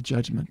moral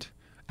judgment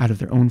out of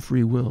their own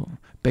free will,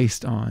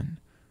 based on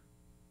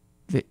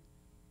the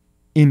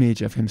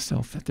image of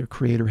himself that their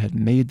Creator had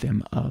made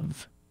them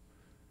of,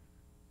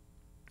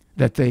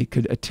 that they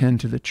could attend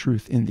to the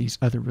truth in these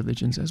other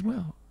religions as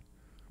well,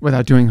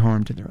 without doing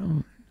harm to their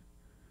own.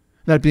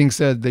 That being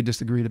said, they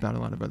disagreed about a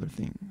lot of other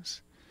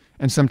things.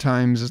 And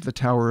sometimes, as the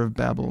Tower of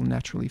Babel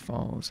naturally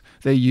falls,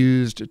 they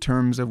used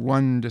terms of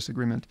one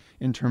disagreement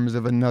in terms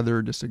of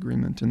another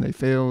disagreement, and they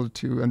failed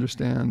to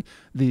understand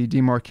the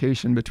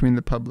demarcation between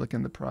the public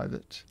and the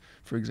private,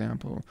 for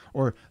example,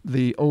 or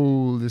the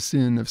old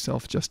sin of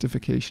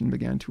self-justification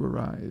began to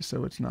arise.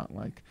 So it's not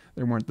like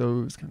there weren't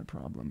those kind of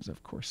problems.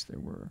 Of course there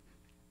were.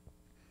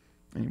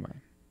 Anyway,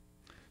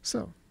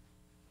 so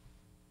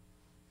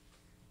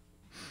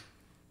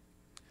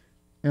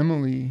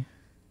Emily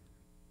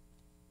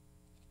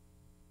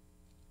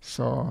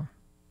saw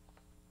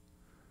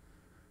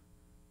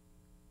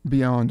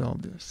beyond all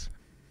this.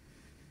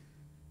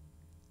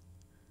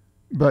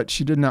 But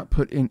she did not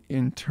put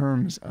in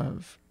terms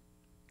of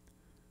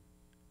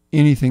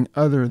anything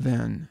other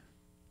than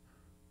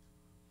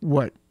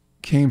what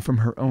came from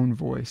her own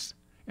voice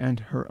and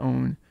her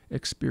own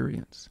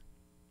experience.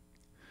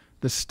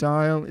 The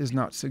style is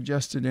not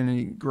suggested in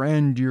any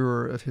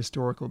grandeur of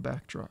historical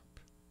backdrop.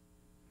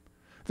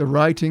 The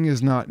writing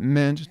is not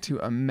meant to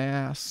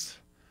amass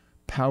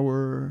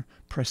power,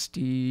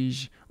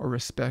 prestige, or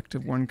respect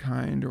of one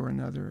kind or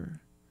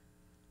another,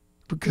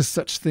 because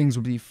such things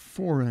would be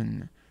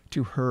foreign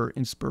to her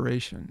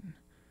inspiration,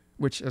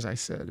 which, as I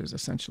said, is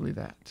essentially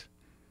that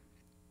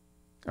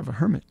of a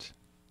hermit,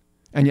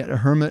 and yet a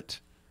hermit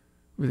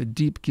with a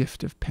deep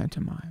gift of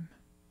pantomime.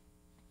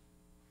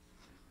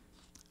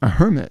 A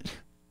hermit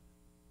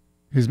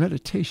whose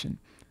meditation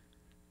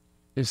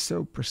is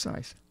so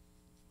precise,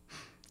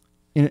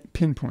 in its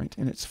pinpoint,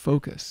 in its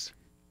focus,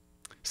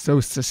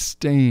 so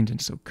sustained and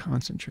so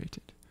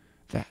concentrated,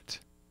 that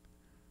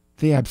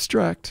the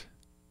abstract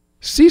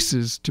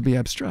ceases to be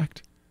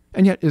abstract,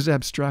 and yet is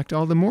abstract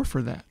all the more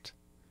for that,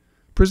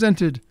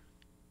 presented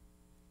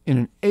in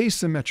an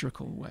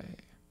asymmetrical way.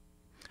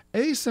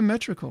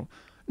 Asymmetrical.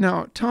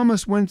 Now,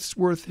 Thomas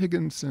Wentworth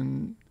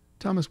Higginson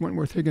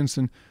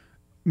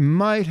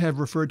might have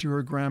referred to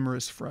her grammar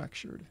as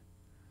fractured,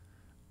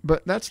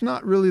 but that's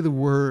not really the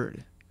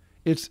word.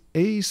 It's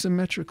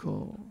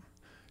asymmetrical.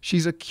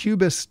 She's a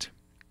cubist.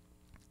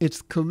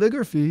 It's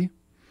calligraphy,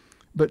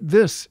 but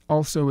this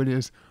also it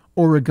is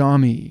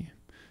origami.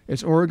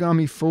 It's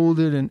origami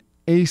folded in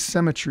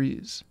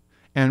asymmetries.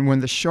 And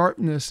when the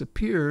sharpness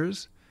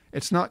appears,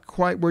 it's not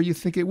quite where you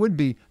think it would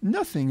be.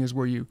 Nothing is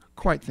where you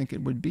quite think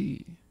it would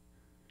be.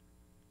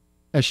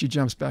 As she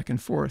jumps back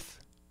and forth,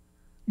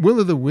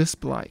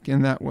 will-o'-the-wisp-like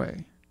in that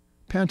way,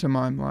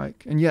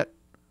 pantomime-like, and yet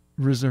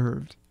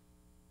reserved.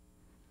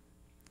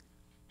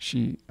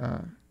 She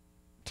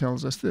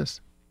tells us this,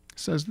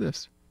 says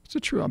this. It's a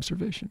true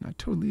observation. I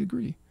totally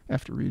agree.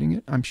 After reading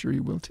it, I'm sure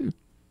you will too.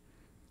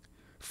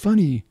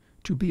 Funny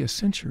to be a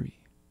century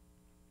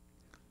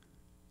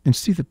and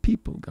see the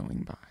people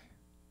going by.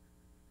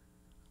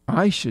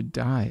 I should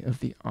die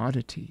of the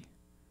oddity,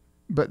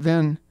 but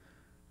then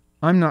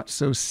I'm not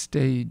so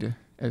staid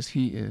as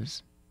he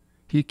is.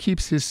 He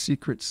keeps his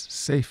secrets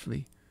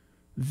safely,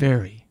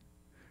 very.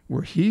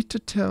 Were he to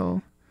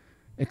tell,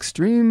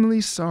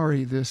 extremely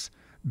sorry this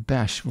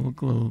bashful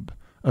globe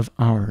of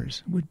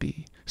ours would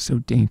be, so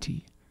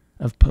dainty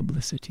of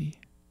publicity.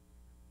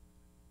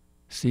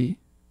 See?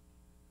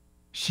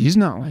 She's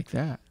not like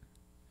that.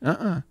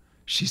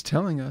 She's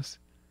telling us,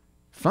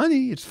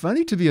 it's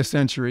funny to be a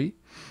century.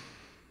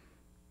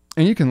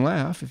 And you can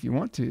laugh if you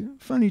want to.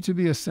 Funny to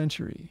be a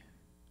century.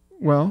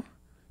 Well,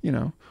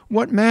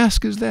 what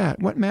mask is that?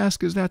 What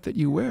mask is that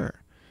you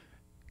wear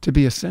to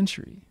be a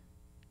century?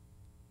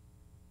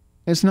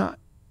 It's not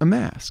a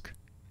mask.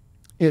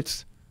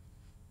 It's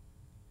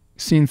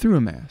seen through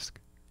a mask.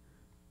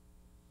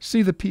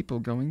 See the people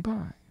going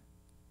by.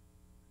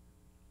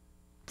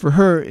 For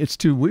her, it's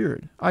too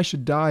weird. I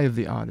should die of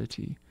the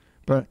oddity,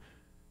 but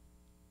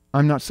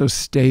I'm not so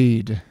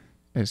staid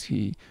as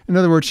he. In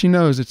other words, she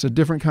knows it's a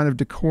different kind of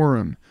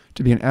decorum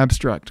to be an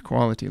abstract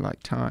quality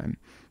like time,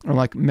 or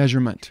like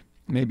measurement.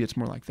 Maybe it's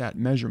more like that,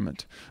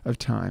 measurement of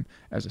time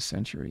as a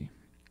century.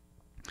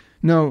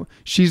 No,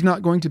 she's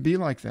not going to be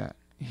like that.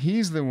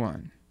 He's the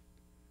one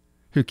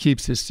who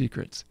keeps his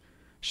secrets.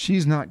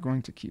 She's not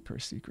going to keep her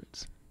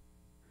secrets.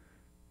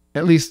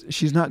 At least,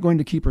 she's not going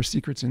to keep her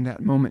secrets in that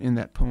moment, in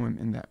that poem,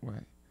 in that way.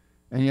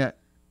 And yet,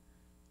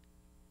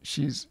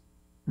 she's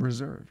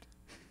reserved.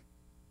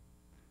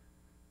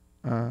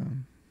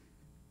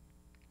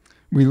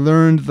 We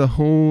learned the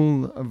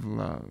whole of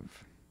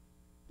love.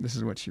 This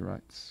is what she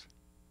writes.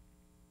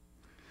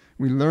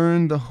 We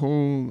learned the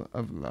whole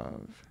of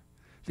love,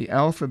 the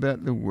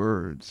alphabet, the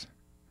words,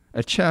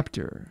 a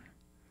chapter,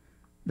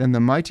 then the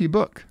mighty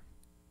book,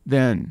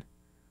 then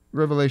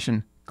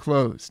Revelation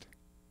closed.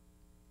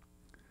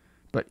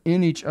 But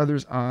in each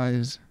other's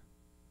eyes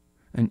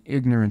an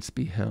ignorance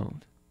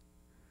beheld,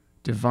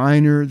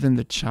 diviner than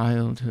the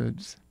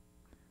childhood's,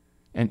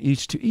 and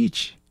each to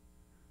each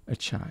a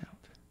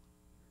child,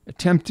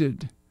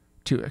 attempted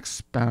to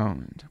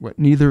expound what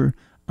neither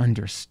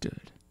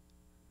understood.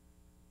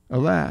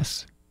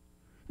 Alas,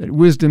 that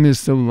wisdom is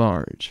so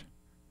large,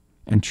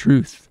 and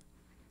truth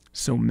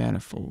so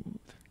manifold.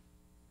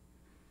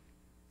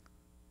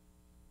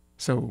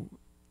 So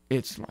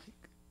it's like,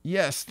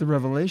 yes, the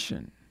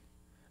revelation,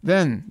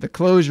 then the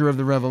closure of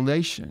the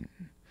revelation,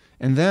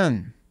 and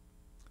then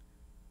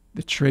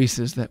the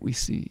traces that we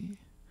see,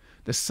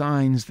 the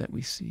signs that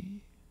we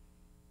see.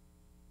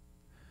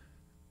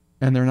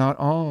 And they're not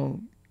all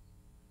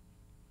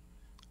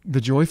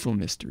the joyful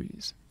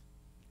mysteries.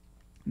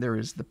 There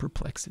is the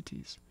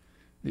perplexities,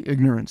 the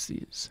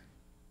ignorancies,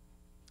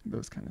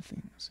 those kind of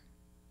things.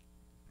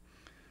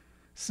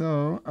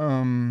 So,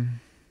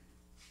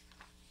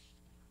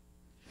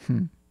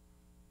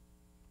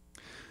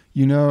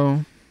 you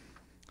know,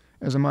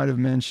 as I might have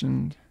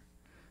mentioned,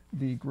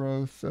 the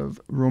growth of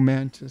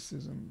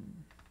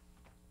Romanticism.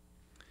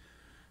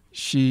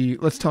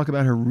 Let's talk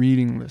about her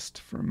reading list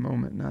for a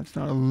moment. Now, it's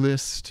not a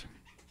list.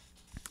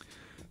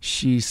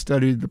 She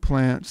studied the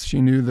plants.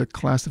 She knew the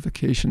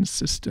classification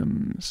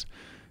systems.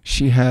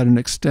 She had an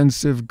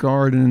extensive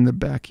garden in the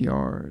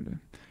backyard.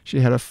 She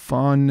had a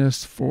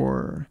fondness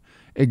for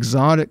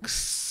exotic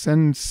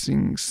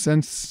sensory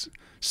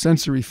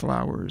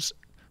flowers,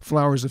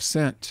 flowers of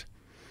scent,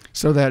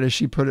 so that, as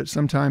she put it,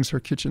 sometimes her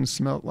kitchen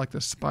smelt like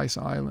the Spice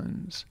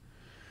Islands.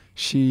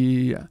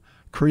 She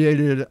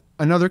created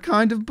another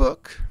kind of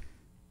book,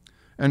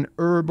 an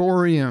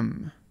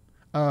herborium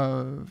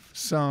of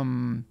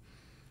some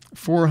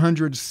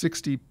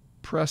 460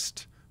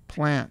 pressed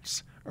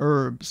plants,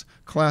 herbs,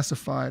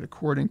 classified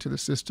according to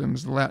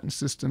the Latin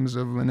systems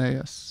of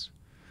Linnaeus.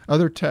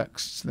 Other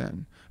texts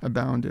then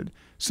abounded,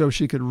 so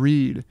she could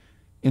read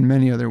in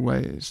many other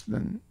ways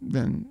than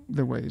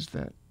the ways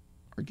that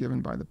are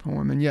given by the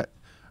poem. And yet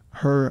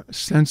her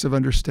sense of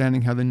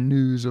understanding how the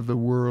news of the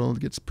world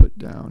gets put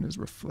down is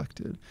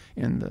reflected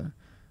in the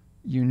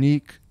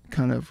unique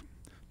kind of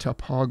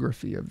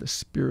topography of the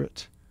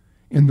spirit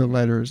in the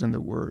letters and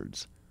the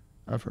words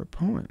of her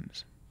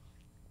poems.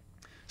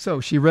 So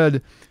she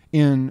read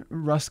in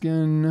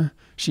Ruskin,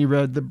 she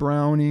read the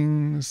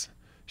Brownings,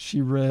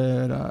 she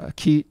read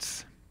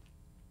Keats,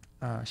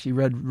 she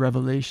read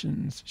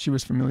Revelations. She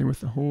was familiar with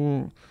the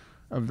whole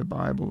of the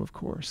Bible, of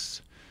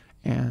course,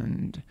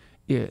 and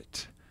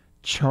it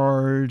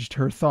charged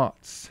her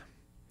thoughts.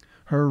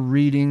 Her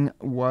reading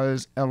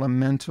was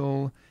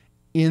elemental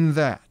in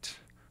that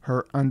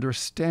her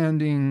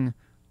understanding,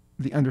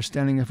 the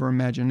understanding of her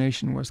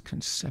imagination, was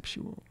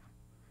conceptual.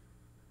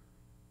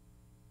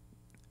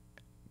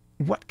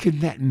 What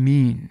could that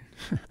mean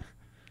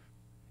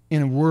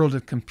in a world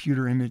of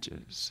computer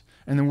images,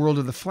 in the world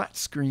of the flat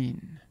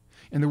screen,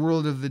 in the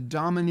world of the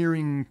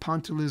domineering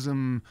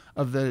pointillism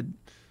of the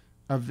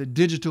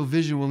digital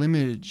visual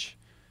image,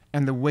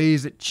 and the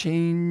ways it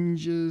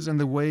changes and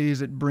the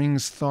ways it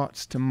brings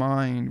thoughts to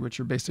mind, which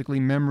are basically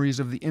memories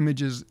of the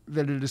images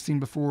that it has seen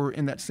before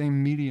in that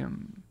same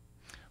medium?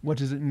 What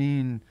does it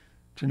mean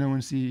to know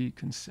and see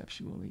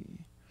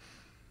conceptually?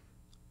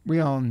 We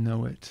all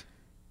know it.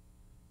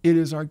 It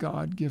is our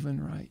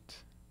God-given right.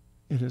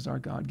 It is our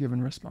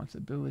God-given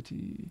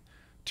responsibility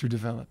to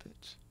develop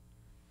it.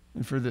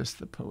 And for this,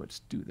 the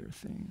poets do their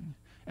thing.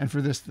 And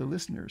for this, the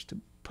listeners to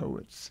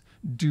poets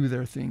do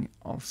their thing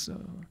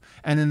also.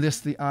 And in this,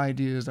 the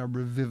ideas are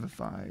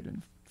revivified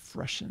and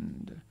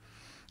freshened.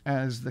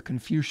 As the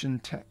Confucian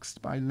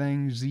text by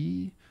Lang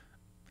Zi,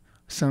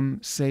 some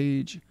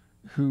sage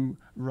who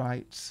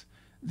writes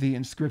the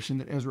inscription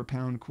that Ezra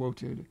Pound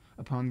quoted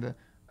upon the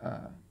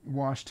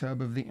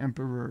washtub of the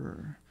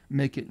emperor,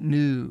 "Make it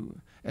new,"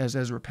 as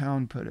Ezra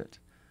Pound put it.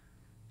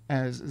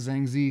 As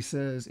Zhang Zi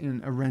says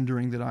in a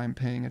rendering that I'm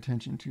paying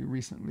attention to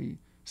recently,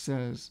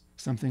 says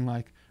something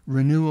like,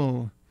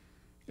 renewal,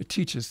 it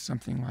teaches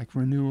something like,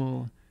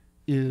 renewal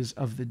is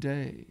of the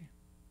day.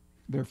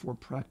 Therefore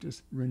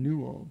practice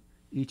renewal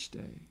each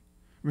day.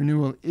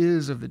 Renewal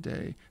is of the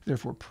day.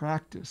 Therefore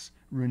practice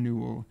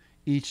renewal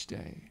each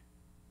day.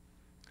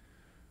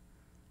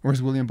 Or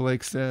as William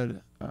Blake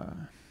said,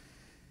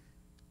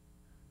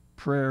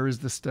 prayer is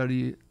the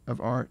study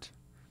of art.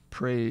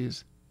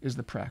 Praise is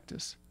the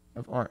practice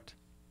of art.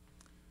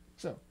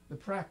 So the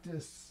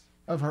practice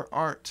of her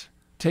art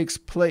takes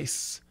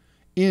place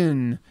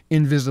in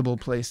invisible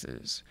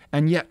places,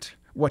 and yet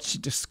what she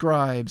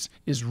describes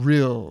is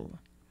real.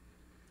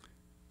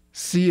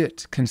 See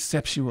it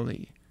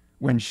conceptually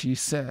when she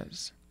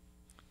says,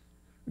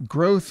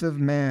 growth of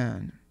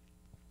man,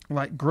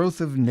 like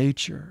growth of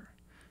nature,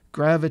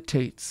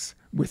 gravitates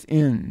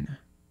within.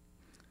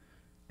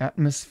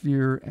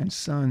 Atmosphere and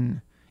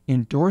sun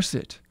endorse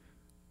it,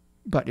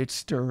 but it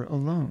stir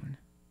alone.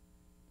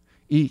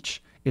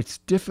 Each its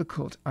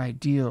difficult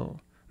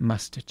ideal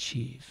must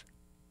achieve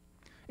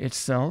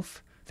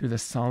itself through the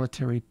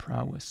solitary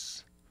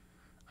prowess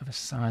of a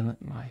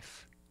silent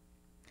life.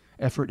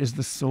 Effort is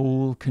the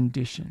sole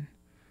condition,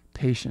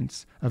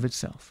 patience of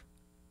itself.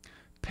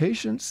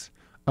 Patience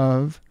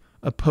of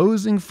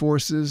opposing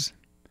forces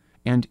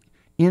and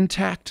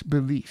intact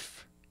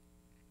belief.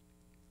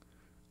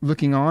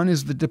 Looking on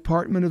is the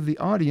department of the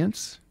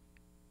audience,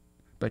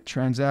 but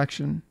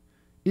transaction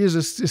is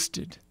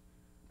assisted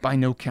by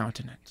no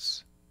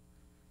countenance.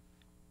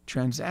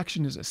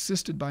 Transaction is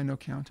assisted by no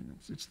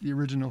countenance. It's the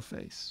original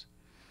face.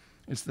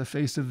 It's the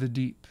face of the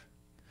deep.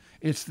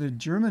 It's the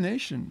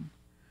germination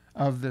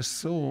of the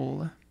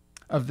soul,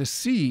 of the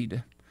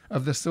seed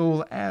of the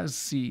soul as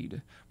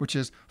seed, which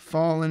has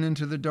fallen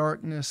into the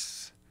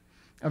darkness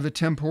of the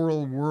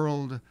temporal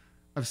world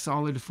of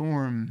solid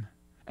form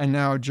and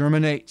now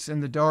germinates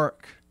in the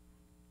dark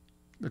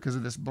because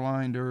of this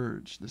blind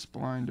urge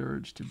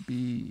to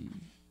be.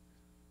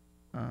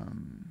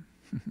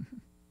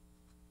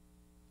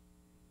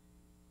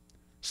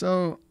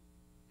 So,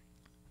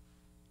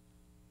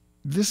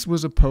 this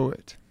was a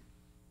poet.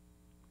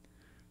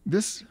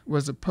 This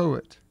was a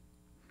poet.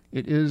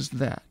 It is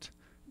that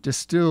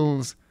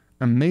distills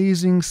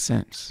amazing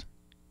sense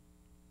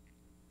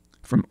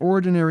from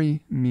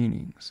ordinary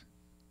meanings,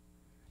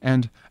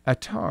 and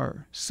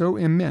attar so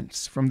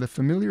immense from the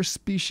familiar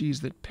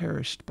species that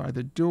perished by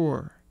the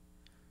door,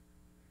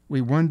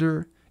 we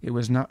wonder it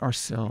was not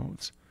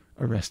ourselves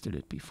arrested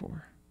it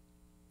before.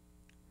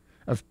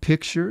 Of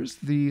pictures,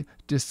 the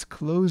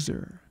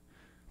discloser,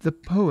 the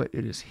poet,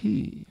 it is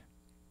he,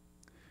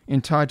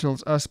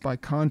 entitles us by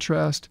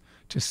contrast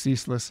to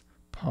ceaseless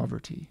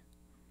poverty.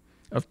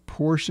 Of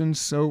portions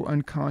so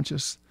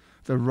unconscious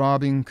the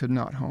robbing could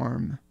not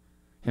harm,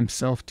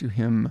 himself to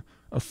him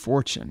a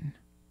fortune,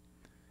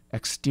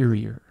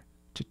 exterior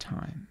to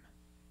time.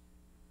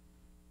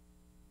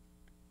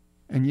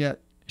 And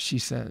yet, she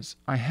says,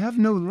 I have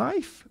no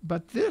life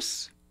but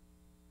this,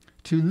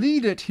 to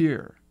lead it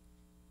here,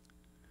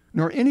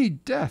 nor any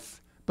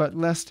death but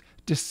lest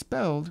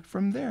dispelled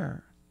from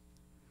there.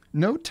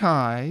 No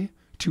tie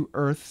to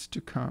earths to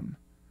come,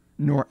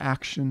 nor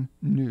action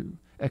new,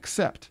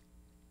 except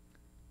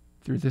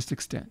through this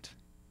extent,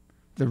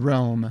 the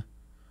realm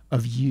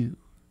of you.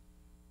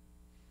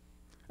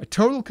 A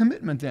total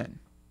commitment, then,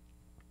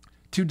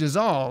 to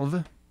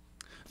dissolve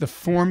the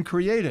form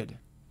created.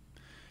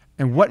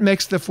 And what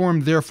makes the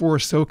form, therefore,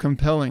 so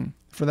compelling?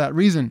 For that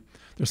reason,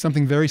 there's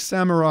something very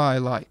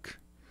samurai-like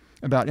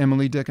about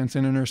Emily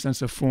Dickinson and her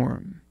sense of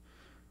form.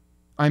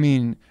 I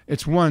mean,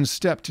 it's one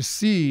step to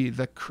see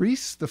the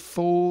crease, the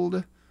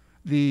fold,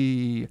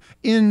 the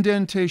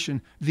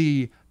indentation,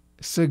 the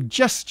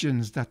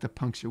suggestions that the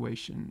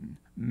punctuation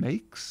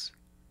makes.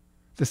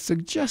 The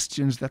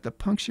suggestions that the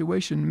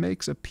punctuation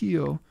makes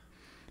appeal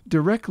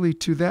directly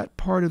to that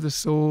part of the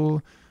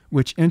soul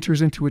which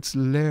enters into its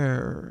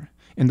lair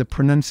in the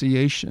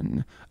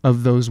pronunciation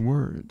of those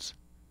words.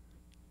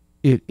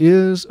 It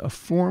is a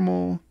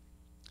formal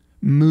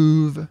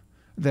move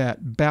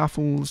that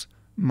baffles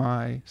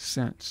my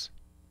sense,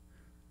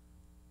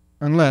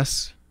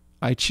 unless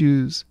I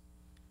choose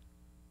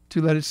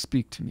to let it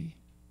speak to me,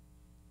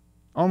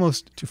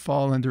 almost to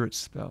fall under its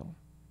spell.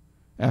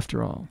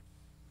 After all,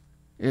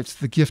 it's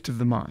the gift of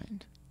the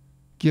mind,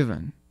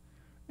 given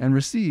and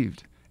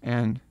received,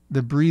 and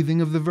the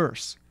breathing of the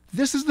verse.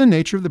 This is the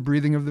nature of the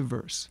breathing of the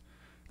verse.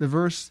 The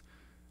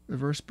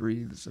verse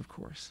breathes, of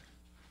course.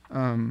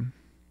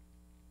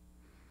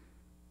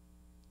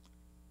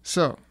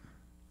 So,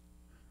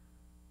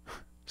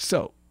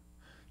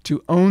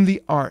 to own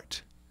the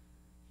art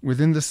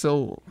within the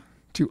soul,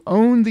 to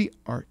own the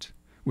art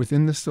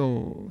within the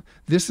soul,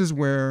 this is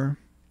where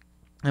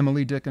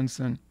Emily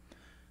Dickinson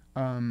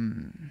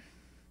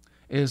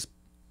is,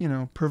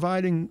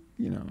 providing,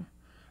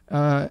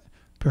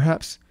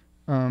 perhaps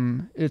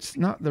it's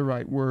not the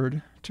right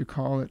word to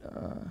call it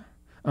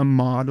a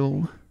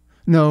model.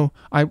 No,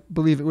 I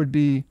believe it would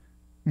be,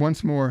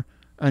 once more,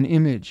 an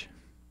image.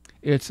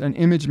 It's an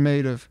image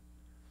made of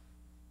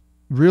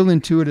real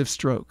intuitive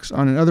strokes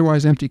on an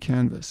otherwise empty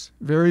canvas.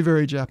 Very,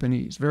 very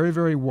Japanese. Very,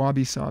 very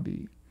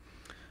wabi-sabi.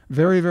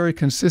 Very, very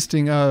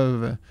consisting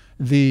of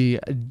the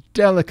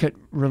delicate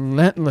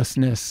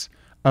relentlessness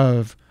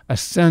of a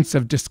sense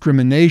of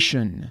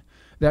discrimination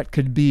that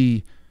could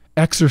be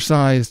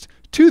exercised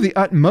to the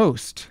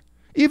utmost,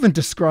 even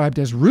described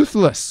as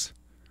ruthless.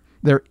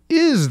 There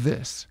is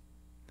this,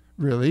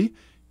 really,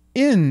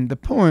 in the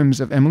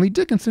poems of Emily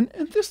Dickinson,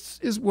 and this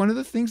is one of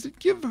the things that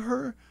give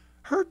her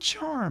her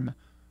charm.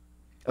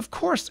 Of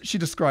course, she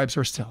describes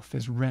herself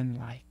as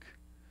wren-like.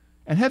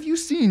 And have you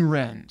seen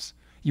wrens?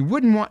 You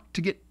wouldn't want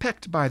to get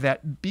pecked by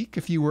that beak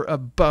if you were a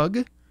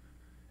bug.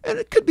 And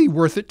it could be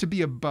worth it to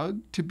be a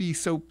bug, to be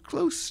so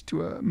close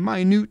to a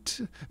minute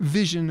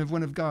vision of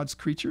one of God's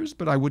creatures,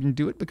 but I wouldn't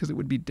do it because it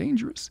would be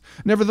dangerous.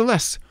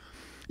 Nevertheless,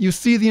 you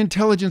see the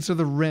intelligence of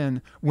the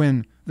wren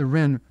when the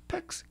wren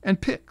pecks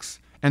and picks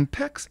and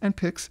pecks and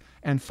picks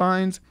and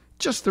finds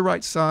just the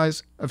right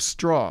size of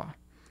straw,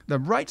 the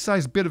right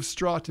size bit of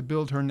straw to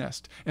build her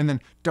nest, and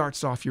then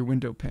darts off your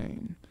window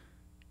pane.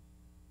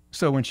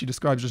 So when she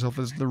describes herself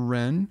as the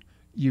wren,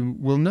 you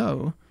will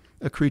know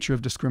a creature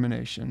of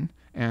discrimination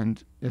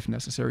and, if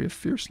necessary, of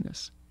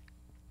fierceness.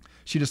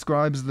 She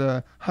describes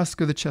the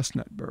husk of the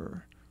chestnut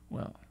burr.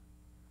 Well,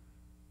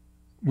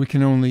 we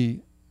can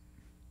only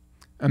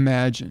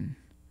imagine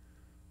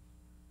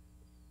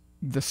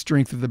the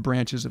strength of the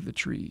branches of the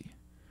tree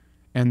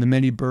and the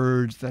many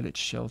birds that it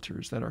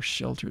shelters, that are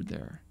sheltered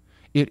there.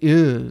 It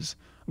is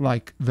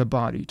like the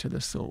body to the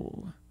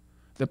soul,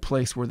 the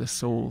place where the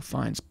soul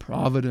finds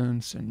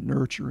providence and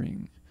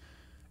nurturing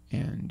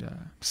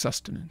and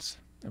sustenance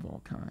of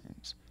all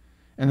kinds.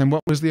 And then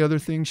what was the other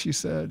thing she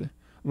said?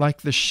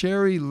 Like the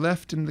sherry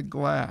left in the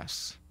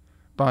glass,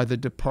 by the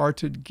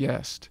departed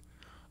guest.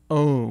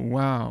 Oh,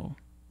 wow.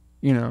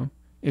 You know,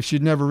 if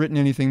she'd never written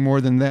anything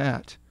more than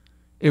that,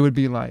 it would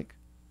be like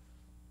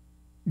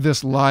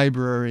this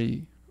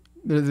library,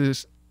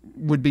 this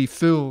would be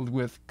filled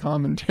with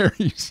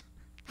commentaries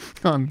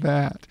on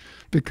that,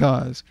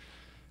 because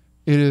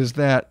it is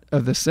that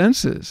of the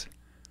senses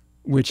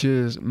which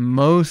is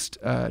most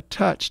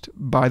touched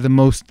by the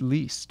most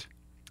least.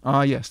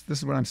 Ah, yes, this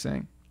is what I'm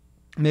saying.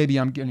 Maybe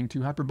I'm getting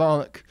too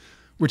hyperbolic,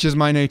 which is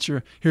my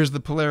nature. Here's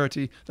the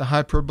polarity. The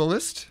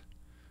hyperbolist,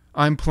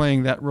 I'm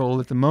playing that role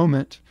at the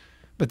moment,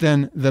 but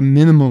then the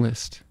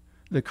minimalist,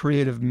 the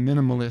creative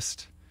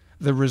minimalist,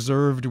 the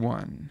reserved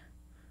one,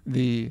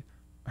 the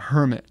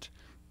hermit,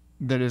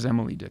 that is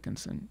Emily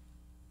Dickinson.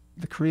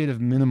 The creative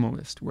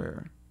minimalist,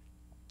 where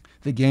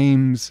the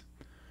games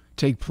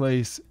take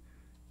place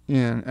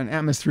in an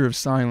atmosphere of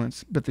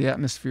silence, but the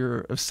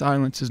atmosphere of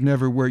silence is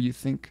never where you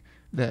think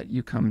that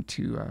you come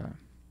to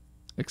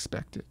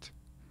expect it.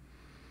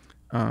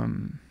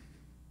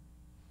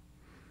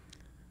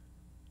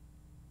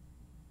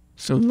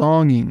 So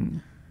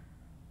longing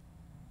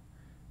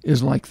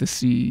is like the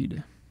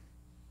seed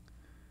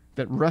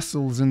that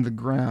wrestles in the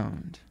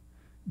ground,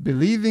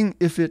 believing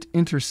if it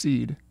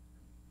intercede,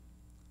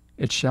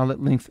 it shall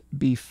at length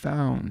be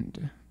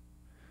found.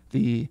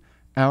 The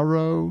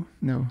hour,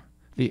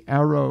 the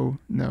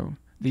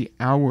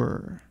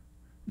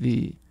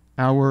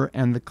hour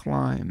and the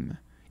climb,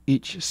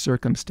 each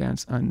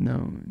circumstance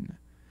unknown.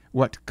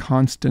 What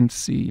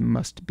constancy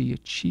must be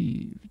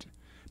achieved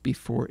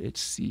before it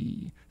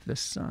see the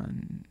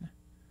sun.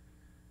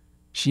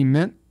 She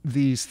meant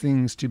these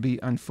things to be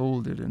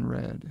unfolded and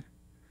read.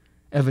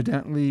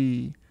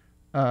 Evidently,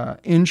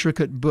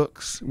 intricate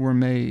books were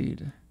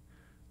made.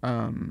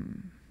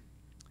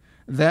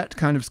 That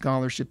kind of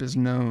scholarship is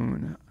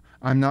known.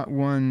 I'm not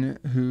one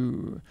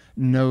who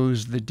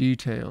knows the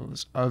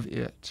details of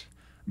it,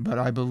 but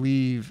I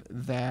believe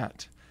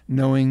that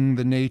knowing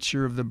the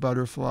nature of the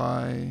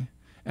butterfly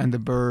and the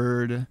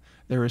bird,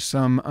 there is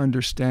some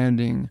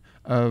understanding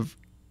of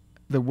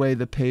the way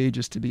the page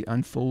is to be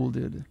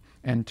unfolded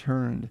and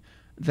turned.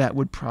 That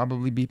would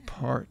probably be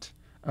part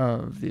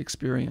of the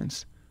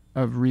experience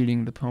of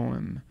reading the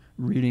poem,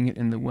 reading it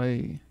in the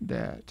way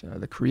that,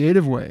 the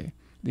creative way,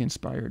 the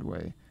inspired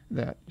way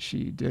that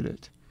she did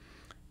it.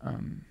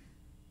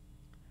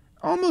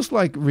 Almost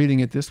like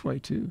reading it this way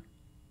too.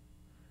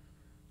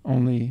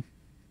 Only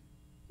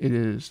it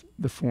is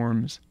the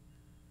forms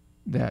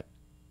that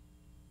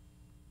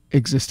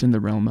exist in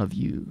the realm of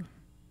you.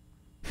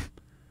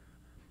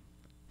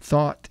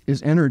 Thought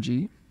is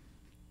energy.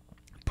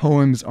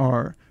 Poems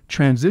are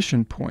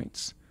transition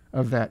points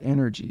of that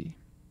energy.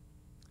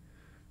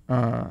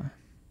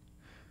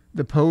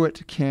 The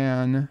poet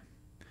can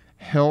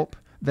help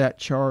that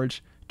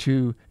charge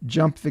to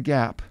jump the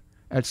gap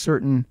at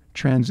certain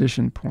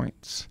transition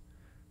points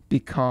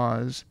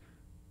because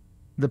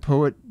the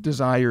poet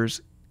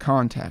desires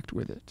contact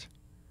with it.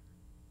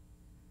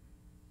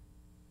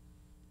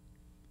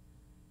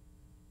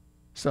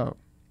 So,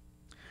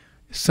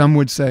 some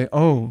would say,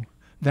 oh,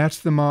 that's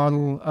the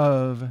model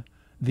of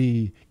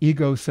the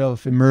ego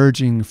self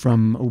emerging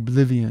from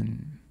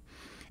oblivion.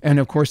 And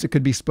of course, it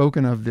could be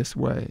spoken of this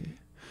way,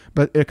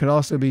 but it could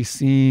also be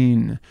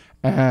seen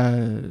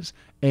as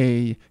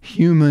a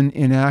human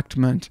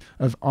enactment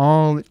of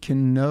all it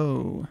can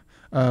know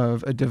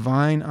of a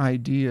divine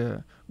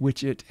idea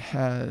which it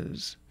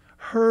has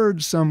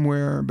heard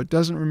somewhere but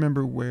doesn't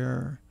remember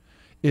where.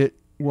 It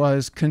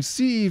was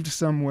conceived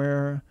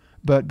somewhere,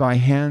 but by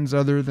hands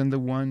other than the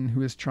one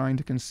who is trying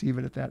to conceive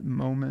it at that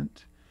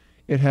moment.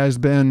 It has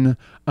been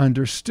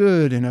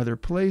understood in other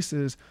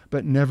places,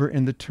 but never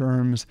in the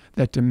terms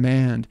that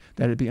demand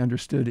that it be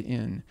understood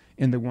in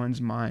the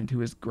one's mind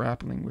who is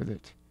grappling with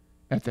it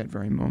at that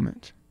very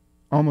moment.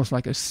 Almost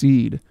like a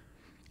seed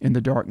in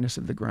the darkness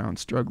of the ground,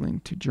 struggling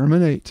to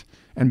germinate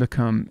and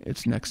become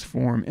its next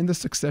form in the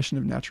succession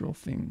of natural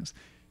things,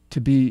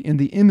 to be in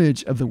the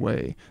image of the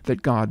way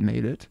that God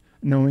made it,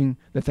 knowing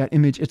that that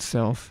image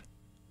itself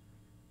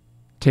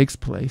takes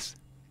place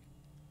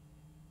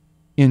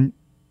in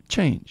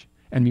change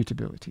and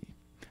mutability.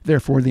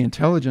 Therefore, the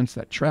intelligence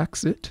that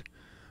tracks it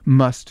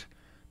must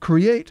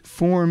create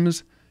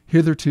forms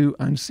hitherto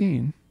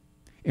unseen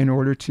in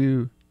order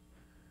to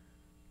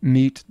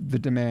meet the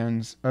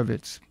demands of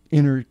its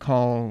inner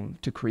call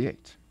to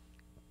create.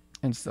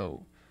 And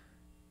so,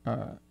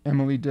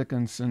 Emily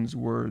Dickinson's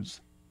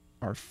words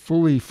are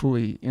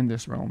fully in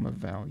this realm of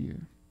value.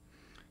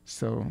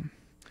 So,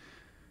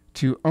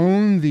 to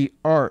own the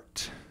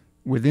art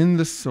within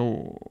the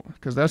soul,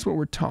 because that's what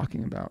we're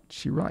talking about,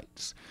 she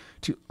writes,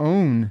 to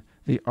own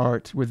the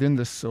art within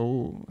the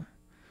soul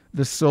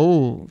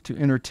to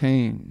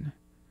entertain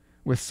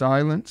with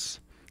silence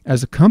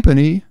as a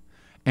company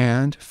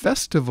and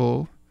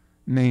festival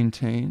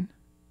maintain,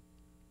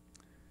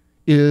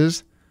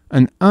 is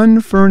an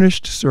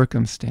unfurnished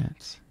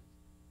circumstance.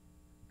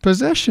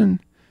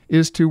 Possession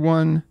is to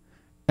one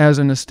as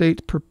an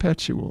estate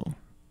perpetual,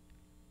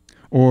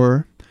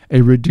 or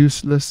a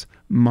reduceless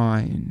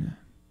mine.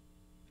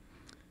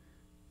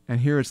 And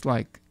here it's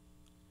like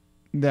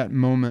that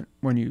moment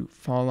when you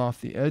fall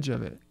off the edge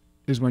of it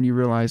is when you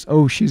realize,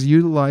 oh, she's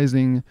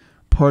utilizing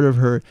part of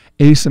her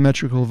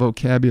asymmetrical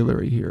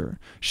vocabulary here.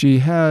 She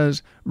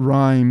has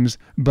rhymes,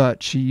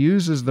 but she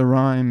uses the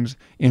rhymes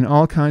in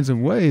all kinds of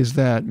ways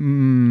that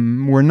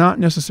were not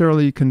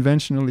necessarily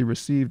conventionally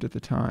received at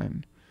the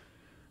time.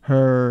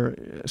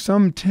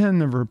 Some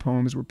 10 of her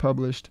poems were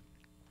published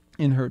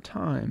in her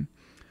time,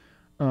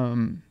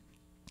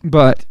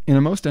 but in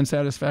a most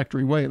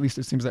unsatisfactory way, at least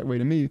it seems that way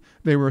to me.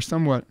 They were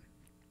somewhat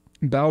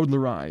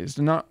Bowdlerized,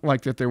 not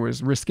like that there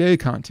was risque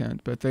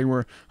content, but they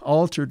were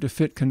altered to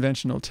fit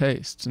conventional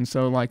tastes. And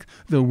so like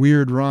the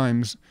weird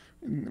rhymes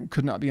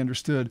could not be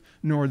understood,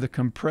 nor the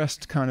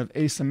compressed kind of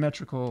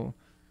asymmetrical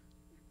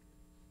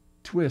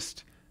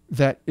twist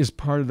that is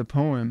part of the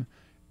poem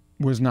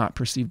was not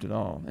perceived at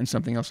all. And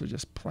something else was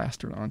just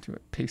plastered onto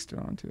it, pasted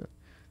onto it.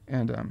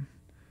 And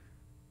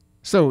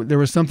so there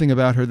was something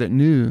about her that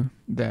knew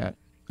that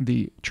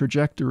the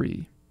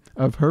trajectory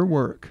of her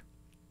work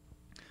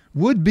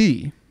would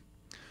be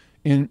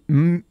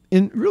in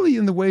really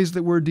in the ways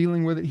that we're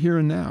dealing with it here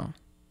and now,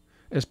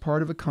 as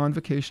part of a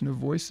convocation of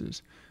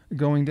voices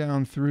going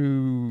down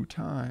through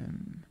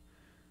time,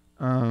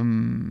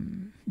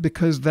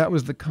 because that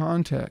was the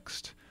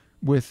context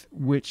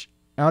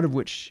out of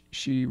which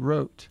she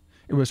wrote.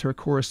 It was her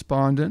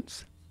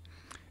correspondence,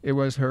 it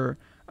was her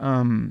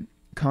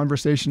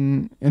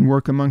conversation and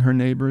work among her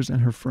neighbors and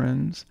her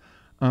friends.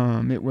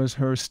 It was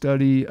her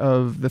study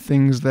of the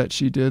things that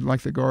she did,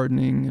 like the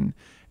gardening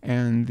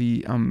and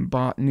the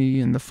botany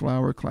and the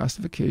flower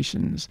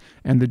classifications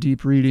and the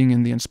deep reading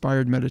and the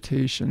inspired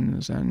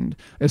meditations. And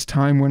as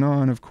time went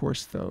on, of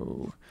course,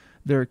 though,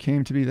 there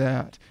came to be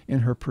that in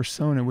her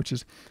persona, which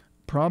is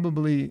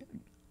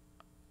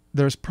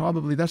that's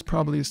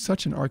probably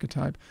such an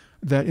archetype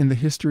that in the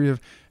history of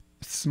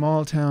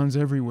small towns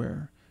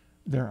everywhere,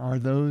 there are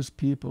those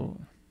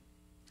people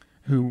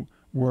who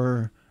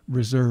were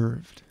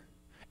reserved,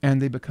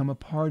 and they become a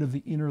part of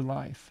the inner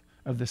life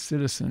of the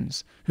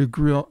citizens who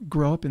grow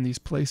up in these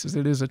places.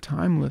 It is a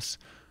timeless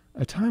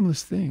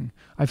thing.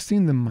 I've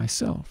seen them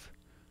myself,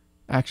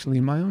 actually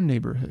in my own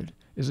neighborhood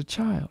as a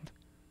child.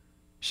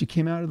 She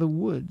came out of the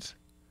woods.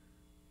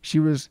 She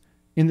was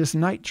in this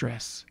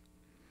nightdress.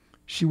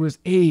 She was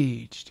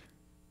aged.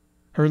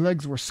 Her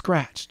legs were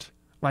scratched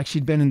like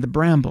she'd been in the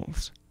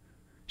brambles.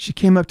 She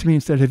came up to me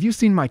and said, "Have you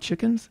seen my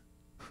chickens?"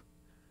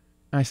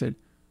 I said,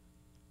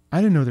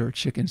 "I didn't know there were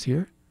chickens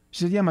here."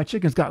 She said, "Yeah, my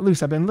chickens got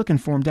loose. I've been looking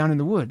for them down in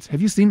the woods.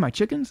 Have you seen my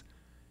chickens?"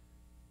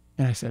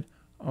 And I said,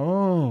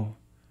 "Oh,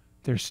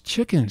 there's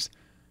chickens.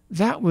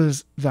 That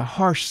was the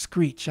harsh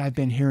screech I've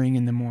been hearing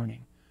in the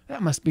morning.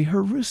 That must be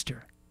her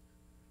rooster."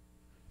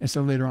 And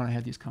so later on I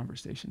had these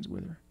conversations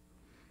with her.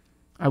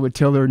 I would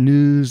tell her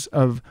news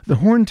of the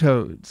horned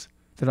toads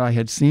that I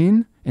had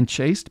seen and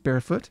chased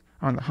barefoot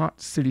on the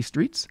hot city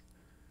streets.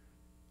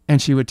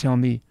 And she would tell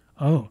me,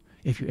 "Oh,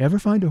 if you ever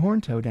find a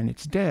horned toad and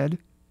it's dead,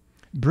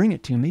 bring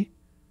it to me,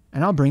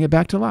 and I'll bring it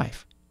back to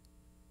life."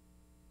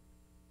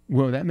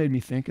 Whoa, that made me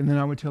think. And then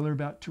I would tell her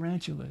about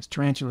tarantulas.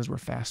 Tarantulas were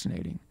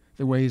fascinating,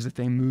 the ways that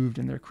they moved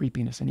and their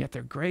creepiness, and yet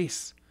their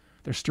grace,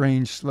 their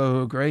strange,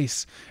 slow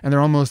grace, and their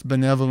almost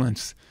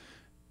benevolence,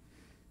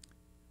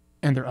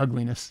 and their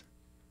ugliness,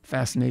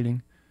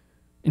 fascinating.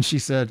 And she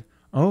said,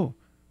 "Oh,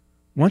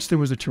 once there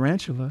was a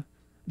tarantula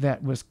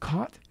that was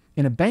caught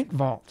in a bank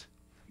vault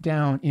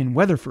down in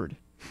Weatherford."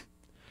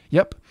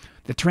 Yep,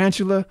 the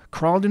tarantula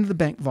crawled into the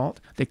bank vault.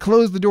 They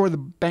closed the door of the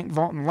bank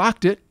vault and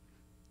locked it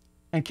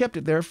and kept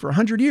it there for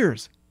 100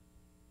 years.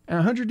 And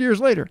 100 years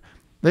later,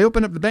 they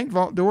opened up the bank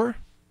vault door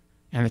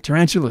and the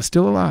tarantula is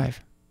still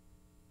alive.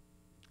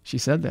 She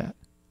said that.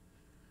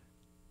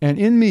 And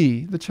in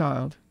me, the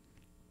child,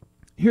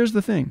 here's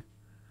the thing.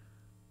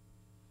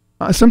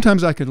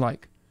 Sometimes I could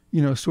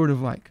sort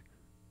of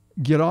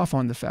get off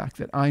on the fact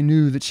that I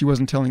knew that she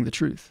wasn't telling the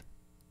truth.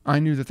 I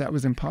knew that that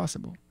was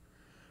impossible.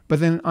 But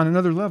then on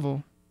another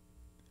level,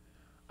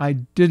 I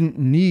didn't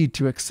need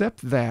to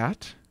accept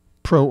that,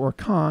 pro or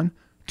con,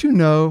 to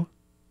know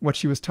what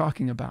she was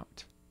talking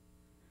about.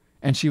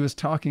 And she was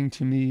talking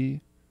to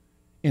me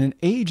in an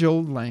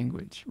age-old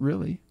language,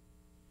 really,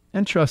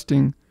 and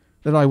trusting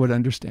that I would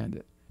understand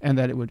it and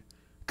that it would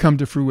come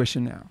to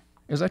fruition now,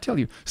 as I tell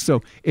you.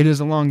 So it is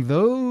along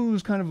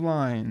those kind of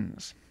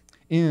lines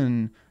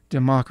in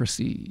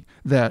democracy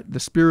that the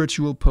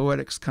spiritual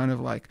poetics kind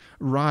of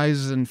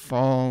rises and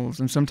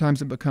falls, and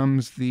sometimes it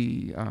becomes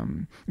the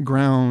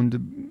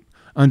ground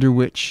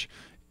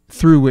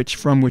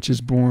from which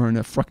is born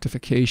a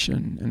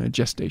fructification and a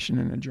gestation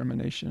and a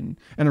germination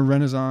and a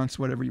renaissance,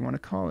 whatever you want to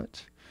call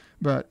it.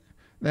 But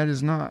that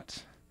is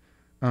not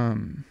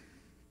the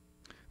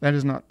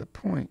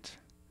point.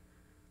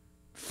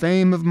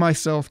 Fame of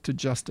myself to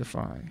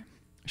justify,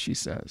 she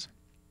says.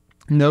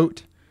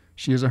 Note,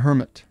 she is a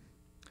hermit.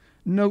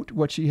 Note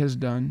what she has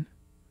done.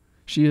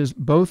 She is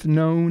both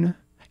known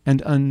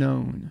and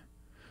unknown.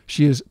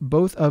 She is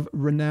both of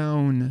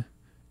renown,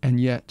 and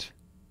yet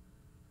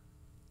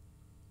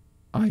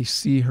I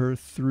see her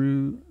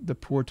through the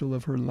portal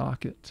of her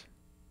locket,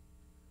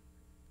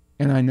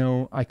 and I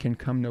know I can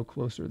come no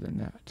closer than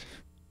that.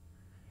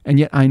 And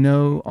yet I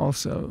know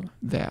also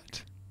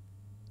that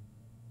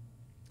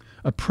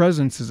a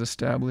presence is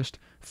established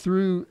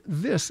through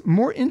this,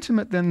 more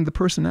intimate than the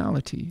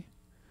personality,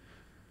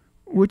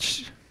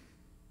 which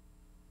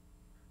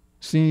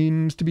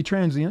seems to be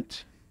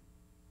transient,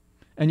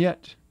 and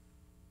yet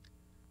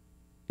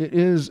it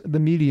is the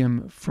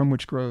medium from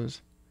which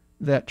grows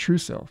that true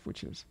self,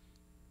 which is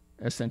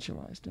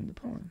essentialized in the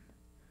poem.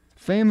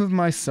 Fame of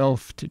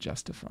myself to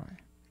justify,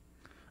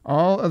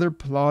 all other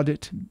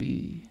plaudit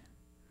be,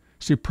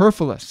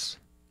 superfluous,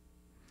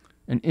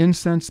 an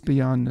incense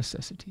beyond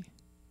necessity.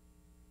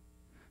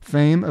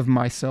 Fame of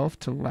myself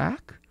to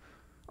lack,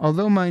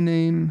 although my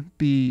name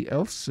be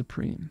else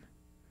supreme,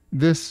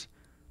 this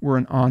were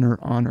an honor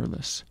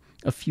honorless,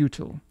 a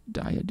futile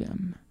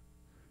diadem.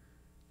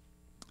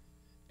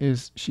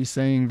 Is she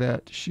saying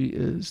that she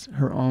is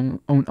her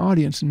own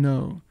audience?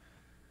 No.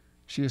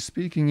 She is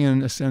speaking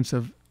in a sense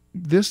of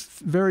this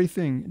very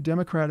thing,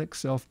 democratic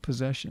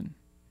self-possession.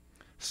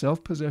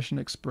 Self-possession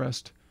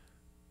expressed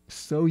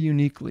so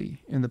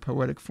uniquely in the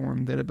poetic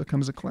form that it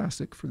becomes a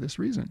classic for this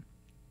reason.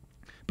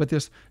 But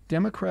this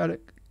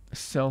democratic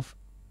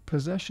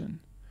self-possession,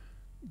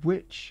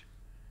 which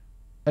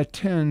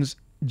attends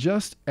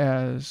just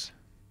as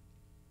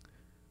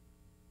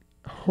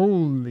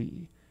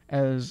wholly,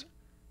 as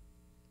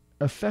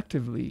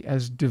effectively,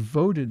 as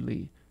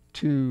devotedly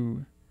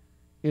to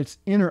its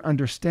inner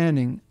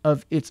understanding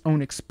of its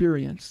own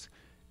experience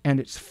and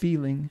its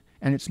feeling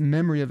and its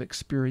memory of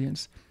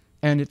experience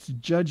and its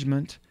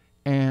judgment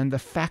and the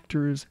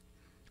factors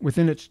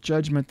within its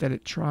judgment that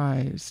it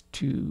tries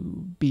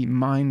to be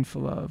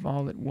mindful of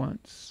all at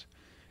once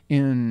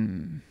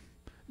in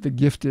the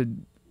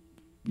gifted,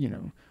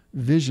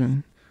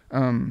 vision.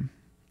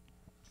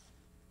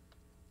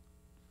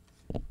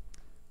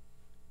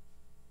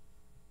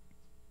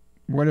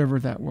 Whatever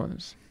that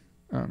was.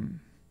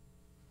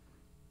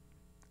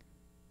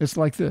 It's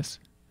like this.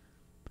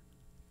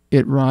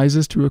 It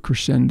rises to a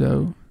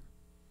crescendo,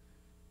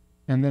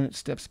 and then it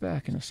steps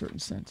back in a certain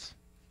sense,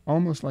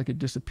 almost like it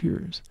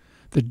disappears.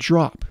 The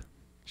drop,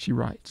 she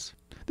writes.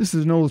 This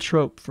is an old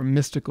trope from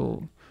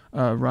mystical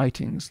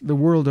writings, the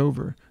world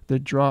over, the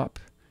drop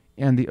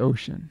and the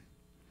ocean.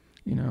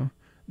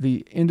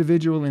 The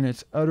individual in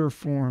its utter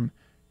form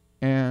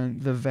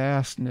and the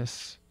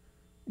vastness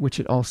which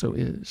it also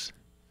is.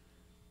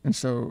 And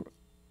so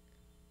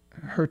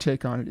her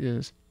take on it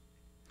is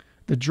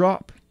the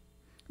drop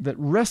that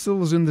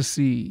wrestles in the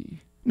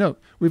sea. No,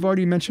 we've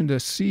already mentioned a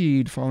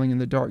seed falling in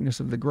the darkness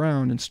of the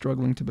ground and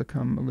struggling to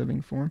become a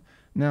living form.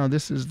 Now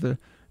this is the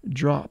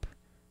drop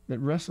that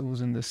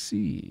wrestles in the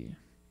sea.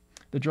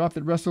 The drop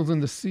that wrestles in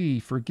the sea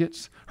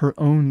forgets her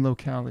own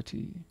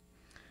locality.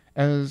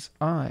 As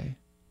I,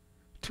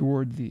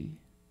 toward thee,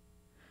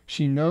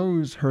 she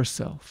knows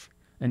herself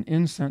an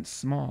incense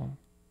small,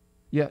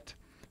 yet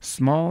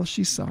small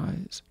she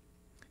sighs.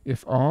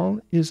 If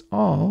all is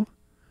all,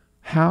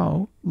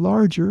 how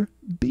larger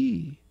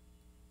be?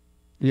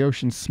 The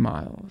ocean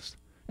smiles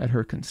at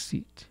her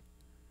conceit.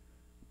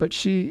 But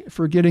she,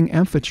 forgetting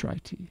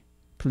Amphitrite,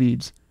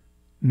 pleads,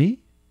 me?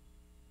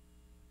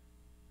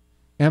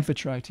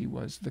 Amphitrite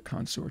was the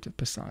consort of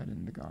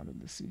Poseidon, the god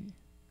of the sea.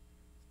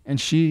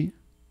 And she,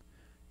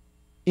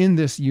 in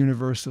this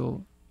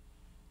universal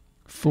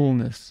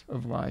fullness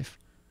of life,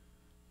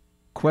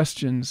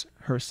 questions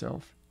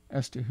herself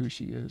as to who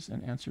she is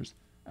and answers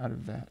out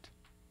of that.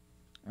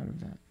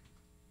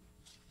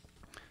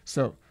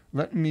 So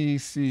let me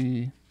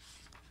see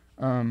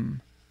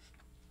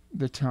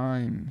the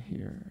time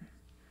here,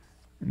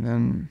 and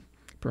then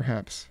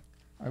perhaps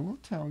I will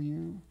tell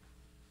you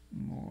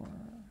more.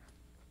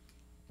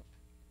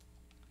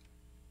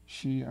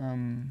 She,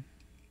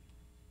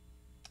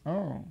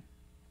 oh,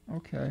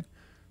 okay.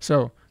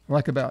 So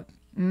like about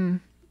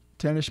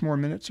 10-ish more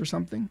minutes or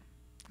something?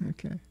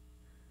 Okay.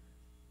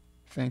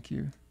 Thank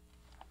you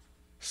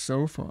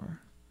so far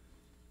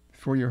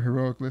for your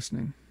heroic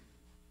listening.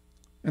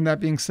 And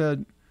that being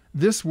said,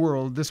 this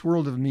world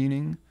of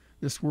meaning,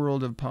 this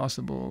world of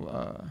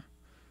possible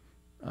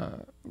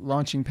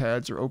launching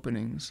pads or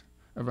openings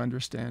of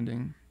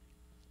understanding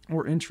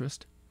or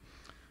interest,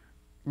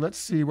 let's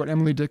see what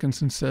Emily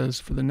Dickinson says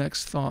for the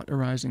next thought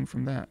arising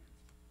from that.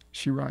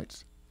 She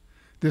writes,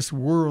 this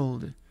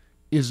world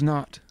is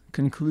not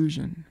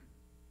conclusion.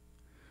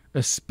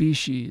 A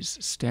species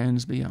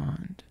stands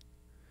beyond.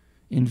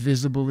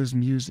 Invisible is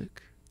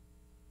music,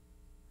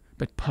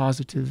 but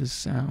positive is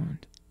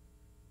sound.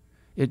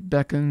 It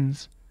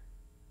beckons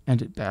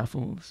and it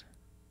baffles.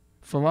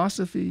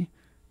 Philosophy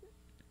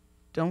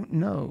don't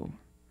know,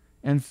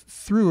 and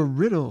through a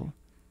riddle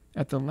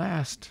at the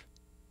last,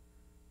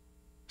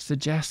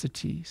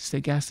 sagacity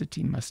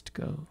must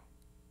go.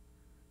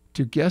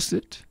 To guess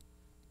it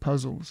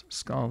puzzles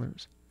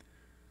scholars.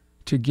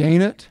 To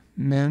gain it,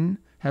 men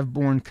have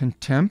borne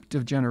contempt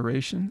of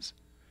generations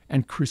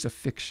and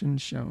crucifixion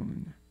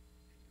shown.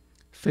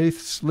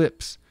 Faith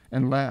slips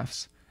and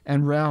laughs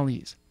and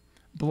rallies,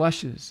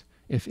 blushes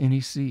if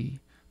any see,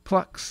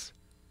 plucks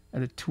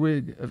at a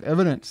twig of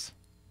evidence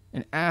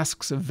and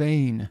asks of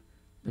vain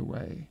the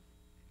way.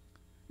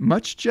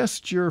 Much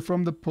gesture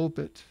from the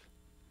pulpit,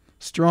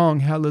 strong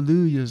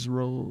hallelujahs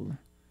roll.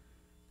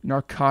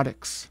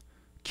 Narcotics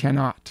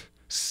cannot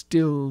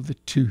still the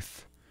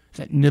tooth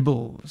that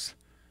nibbles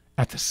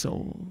at the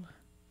soul.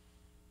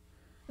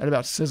 That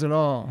about says it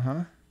all,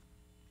 huh?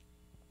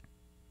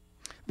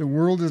 The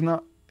world is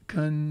not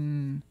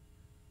conclusion.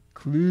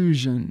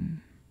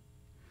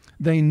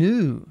 They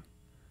knew,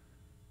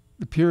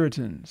 the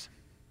Puritans,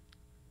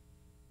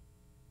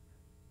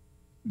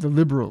 the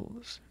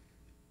liberals,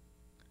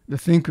 the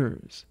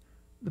thinkers,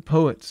 the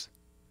poets,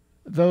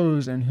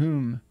 those in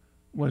whom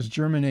was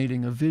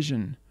germinating a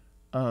vision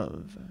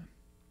of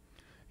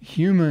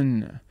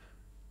human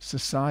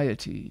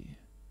society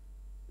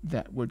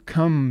that would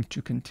come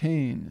to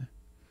contain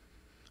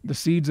the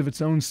seeds of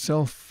its own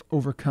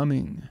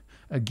self-overcoming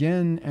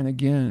again and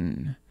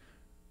again.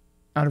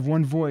 Out of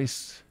one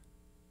voice,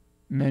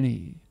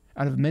 many.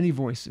 Out of many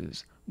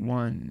voices,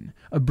 one.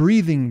 A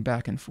breathing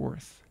back and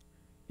forth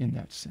in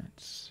that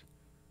sense.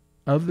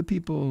 Of the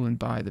people and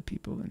by the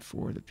people and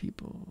for the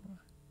people.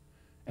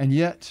 And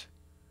yet,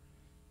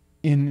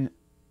 in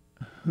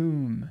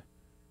whom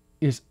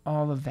is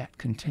all of that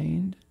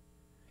contained?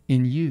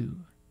 In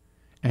you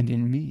and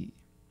in me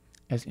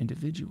as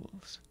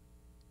individuals.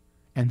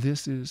 And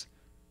this is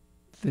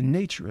the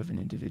nature of an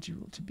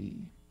individual, to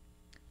be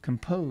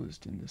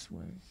composed in this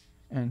way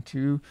and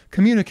to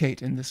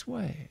communicate in this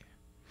way.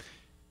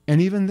 And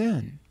even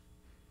then,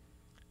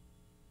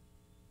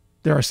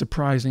 there are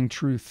surprising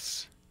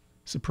truths,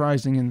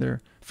 surprising in their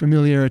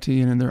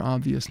familiarity and in their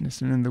obviousness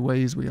and in the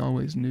ways we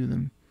always knew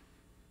them.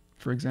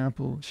 For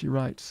example, she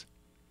writes,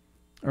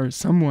 or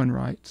someone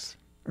writes,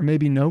 or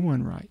maybe no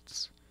one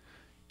writes,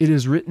 "It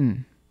is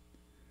written,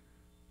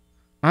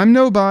 I'm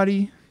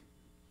nobody.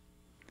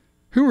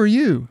 Who are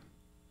you?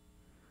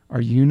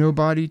 Are you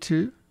nobody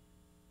too?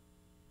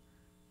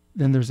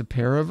 Then there's a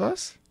pair of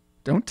us?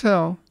 Don't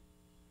tell.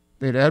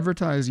 They'd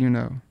advertise, you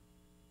know.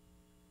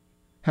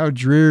 How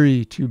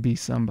dreary to be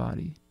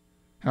somebody.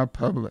 How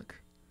public,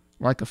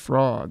 like a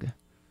frog,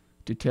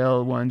 to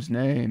tell one's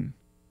name.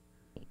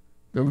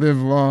 The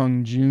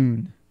livelong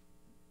June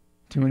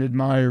to an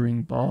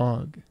admiring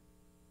bog."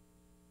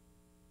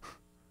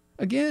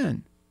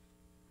 Again,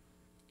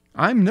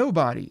 I'm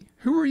nobody.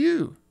 Who are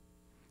you?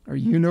 Are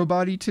you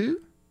nobody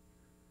too?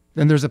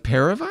 Then there's a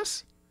pair of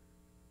us?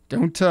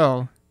 Don't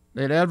tell.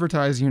 They'd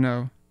advertise, you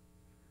know.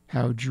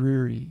 How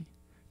dreary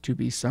to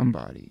be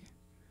somebody.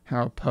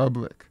 How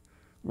public,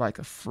 like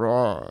a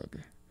frog,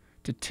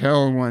 to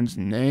tell one's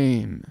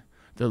name.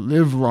 The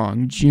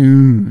livelong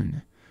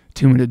June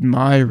to an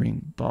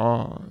admiring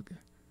bog.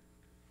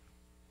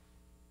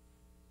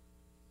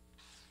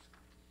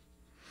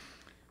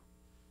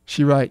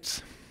 She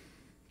writes,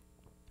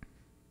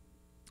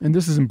 and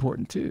this is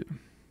important too,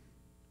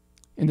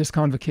 in this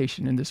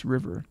convocation, in this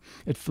river,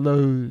 it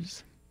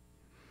flows.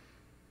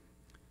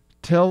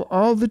 Tell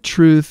all the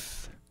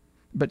truth,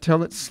 but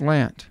tell it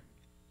slant.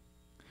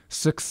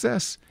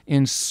 Success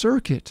in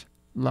circuit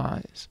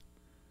lies,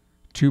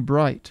 too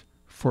bright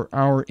for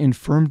our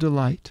infirm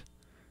delight,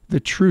 the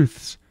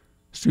truth's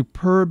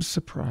superb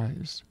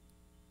surprise.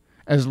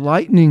 As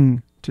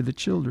lightning to the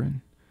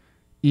children,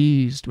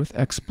 eased with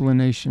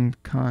explanation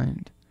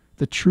kind,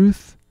 the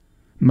truth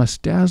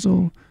must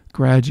dazzle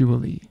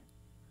gradually,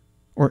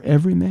 or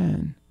every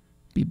man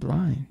be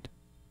blind.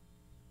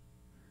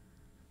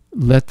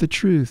 Let the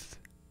truth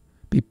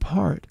be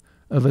part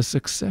of a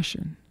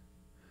succession.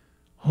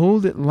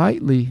 Hold it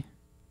lightly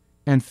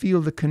and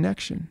feel the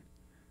connection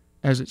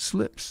as it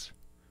slips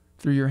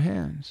through your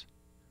hands.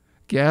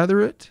 Gather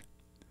it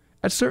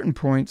at certain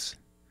points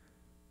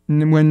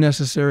when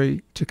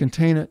necessary to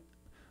contain it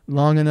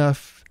long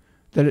enough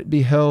that it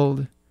be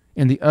held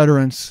in the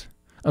utterance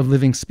of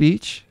living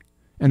speech.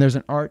 And there's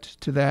an art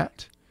to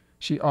that.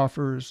 She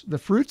offers the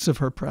fruits of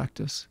her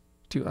practice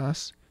to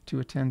us to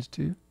attend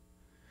to.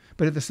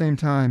 But at the same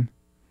time,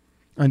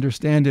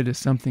 understand it as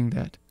something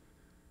that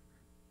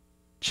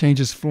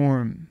changes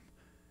form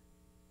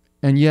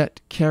and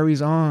yet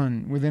carries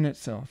on within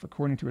itself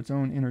according to its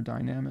own inner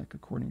dynamic,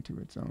 according to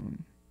its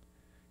own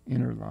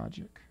inner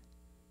logic.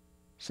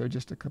 So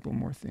just a couple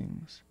more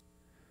things.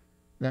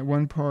 That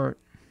one part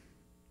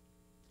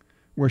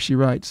where she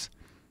writes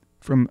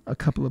from a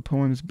couple of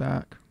poems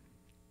back,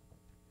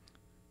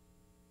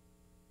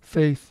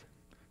 faith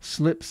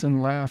slips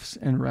and laughs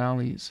and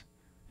rallies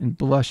and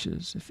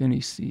blushes if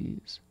any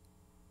sees,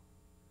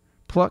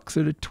 plucks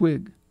at a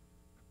twig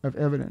of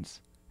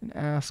evidence and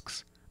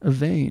asks a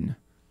vane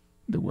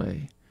the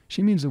way.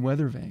 She means a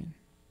weather vane.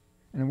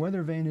 And a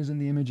weather vane is in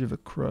the image of a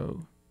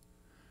crow.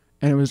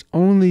 And it was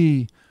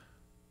only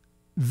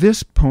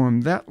this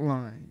poem, that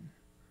line,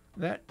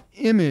 that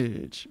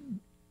image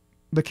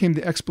became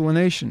the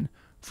explanation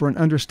for an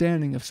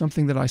understanding of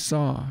something that I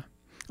saw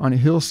on a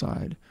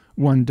hillside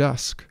one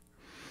dusk.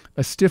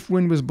 A stiff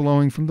wind was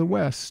blowing from the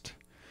west.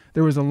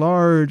 There was a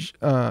large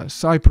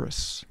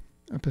cypress,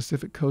 a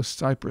Pacific coast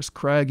cypress,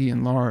 craggy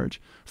and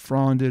large,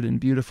 fronded and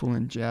beautiful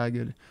and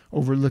jagged,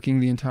 overlooking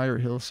the entire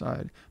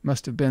hillside,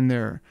 must have been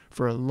there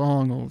for a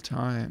long old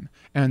time.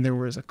 And there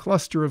was a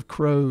cluster of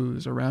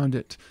crows around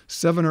it,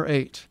 7 or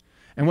 8.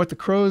 And what the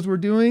crows were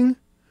doing?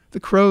 The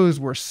crows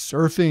were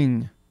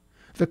surfing.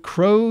 The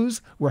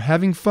crows were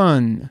having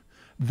fun.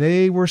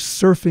 They were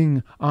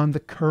surfing on the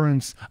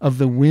currents of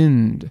the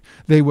wind.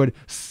 They would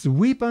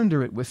sweep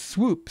under it with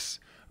swoops,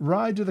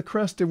 ride to the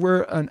crest of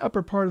where an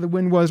upper part of the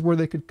wind was, where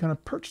they could kind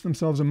of perch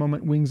themselves a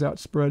moment, wings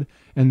outspread,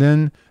 and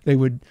then they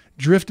would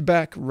drift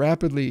back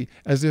rapidly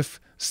as if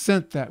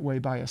sent that way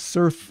by a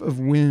surf of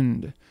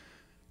wind.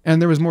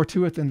 And there was more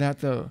to it than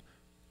that, though.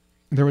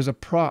 There was a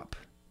prop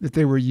that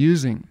they were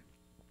using.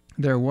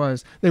 They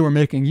were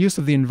making use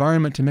of the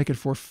environment to make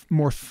it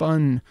more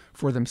fun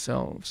for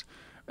themselves.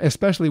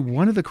 Especially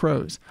one of the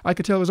crows. I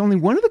could tell it was only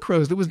one of the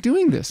crows that was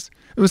doing this.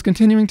 It was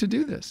continuing to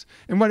do this.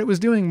 And what it was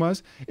doing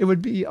was it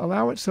would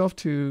allow itself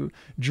to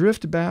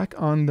drift back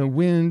on the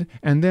wind,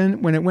 and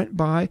then when it went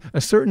by a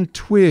certain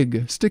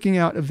twig sticking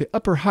out of the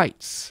upper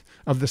heights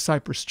of the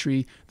cypress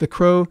tree, the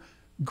crow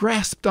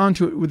grasped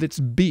onto it with its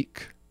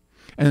beak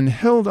and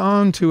held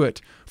on to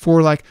it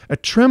for like a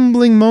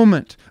trembling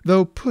moment,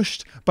 though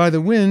pushed by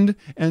the wind,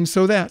 and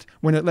so that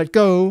when it let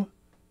go,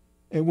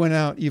 it went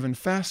out even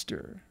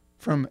faster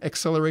from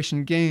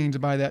acceleration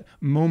gained by that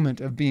moment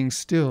of being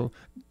still,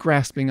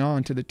 grasping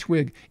on to the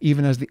twig,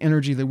 even as the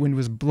energy of the wind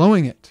was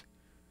blowing it,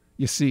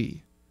 you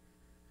see.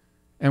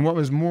 And what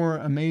was more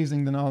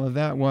amazing than all of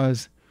that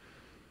was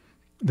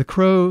the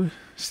crow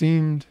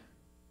seemed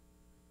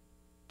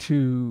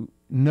to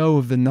know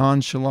of the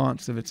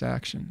nonchalance of its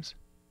actions.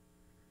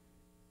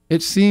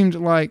 It seemed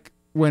like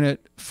when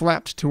it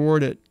flapped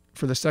toward it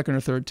for the second or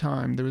third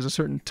time, there was a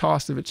certain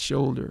toss of its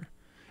shoulder,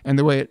 and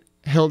the way it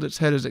held its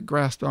head as it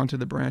grasped onto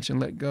the branch and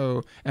let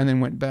go, and then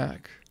went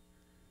back.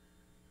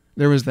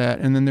 There was that,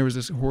 and then there was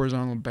this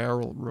horizontal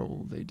barrel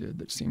roll they did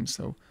that seemed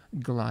so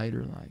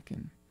glider-like.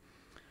 And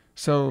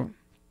so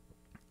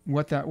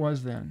what that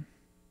was then,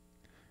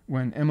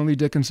 when Emily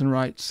Dickinson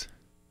writes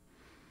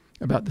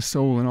about the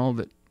soul and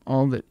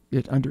all that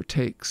it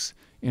undertakes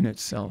in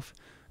itself,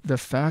 the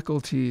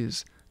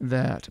faculties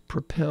that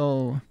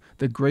propel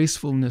the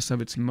gracefulness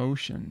of its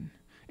motion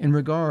in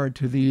regard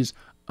to these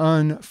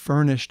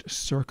unfurnished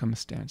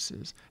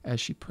circumstances,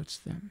 as she puts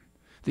them.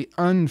 The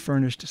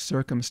unfurnished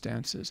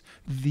circumstances,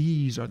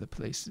 these are the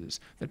places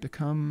that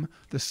become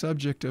the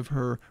subject of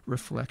her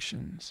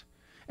reflections.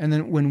 And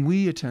then when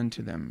we attend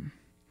to them,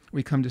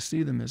 we come to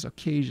see them as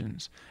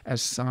occasions,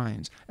 as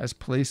signs, as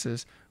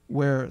places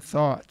where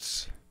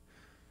thoughts,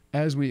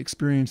 as we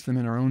experience them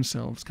in our own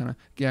selves, kind of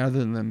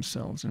gather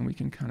themselves, and we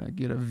can kind of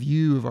get a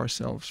view of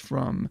ourselves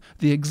from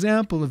the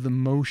example of the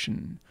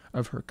motion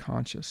of her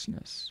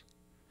consciousness.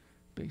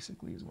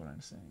 Basically is what I'm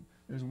saying.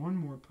 There's one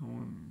more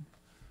poem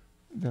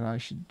that I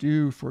should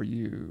do for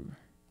you,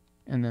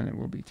 and then it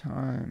will be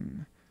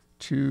time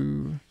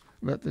to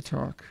let the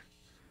talk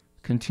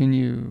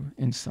continue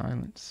in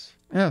silence.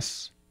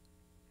 Yes.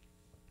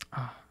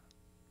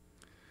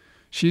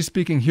 She's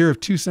speaking here of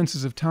two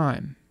senses of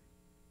time.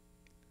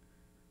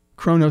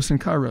 Chronos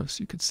and Kairos,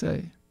 you could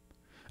say.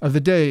 Of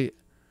the day,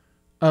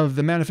 of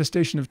the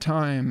manifestation of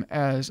time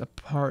as a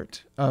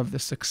part of the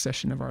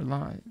succession of our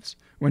lives.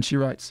 When she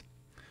writes,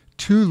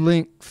 2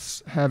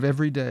 lengths have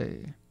every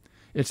day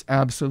its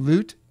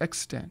absolute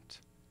extent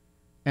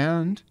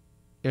and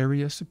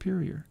area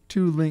superior.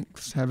 2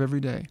 lengths have every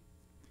day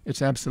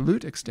its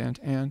absolute extent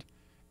and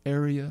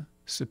area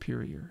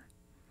superior,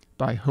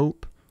 by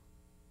hope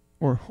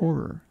or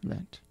horror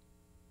lent.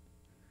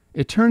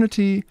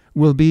 Eternity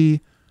will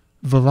be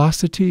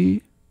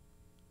velocity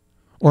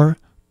or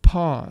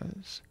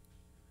pause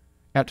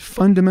at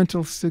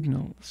fundamental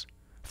signals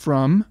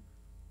from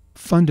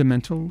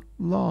fundamental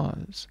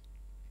laws.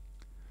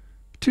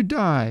 To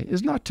die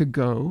is not to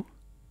go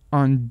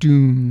on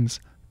doom's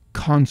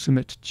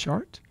consummate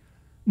chart.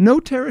 No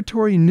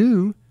territory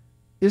new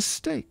is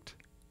staked.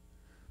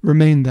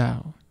 Remain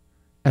thou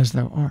as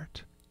thou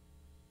art.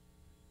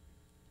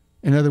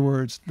 In other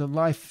words, the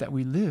life that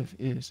we live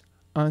is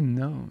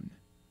unknown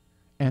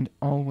and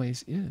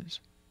always is.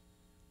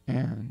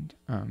 And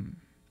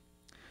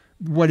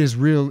what is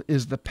real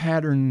is the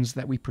patterns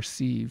that we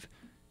perceive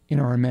in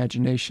our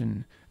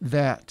imagination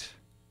that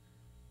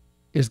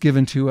is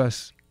given to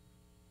us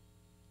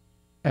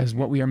as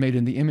what we are made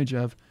in the image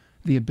of,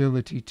 the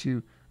ability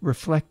to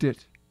reflect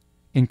it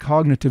in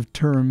cognitive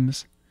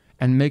terms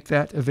and make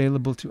that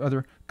available to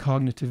other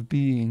cognitive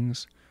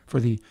beings for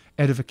the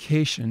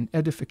edification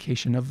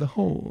of the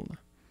whole.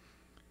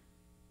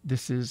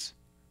 This is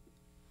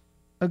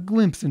a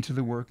glimpse into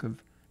the work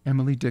of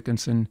Emily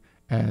Dickinson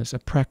as a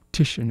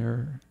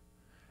practitioner,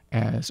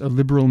 as a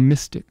liberal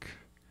mystic,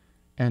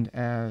 and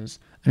as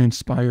an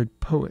inspired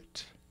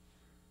poet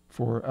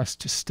for us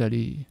to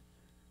study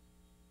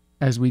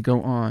as we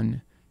go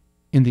on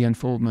in the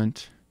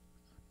unfoldment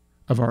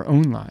of our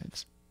own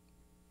lives.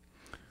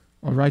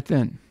 All right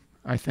then,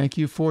 I thank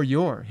you for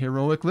your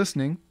heroic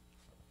listening.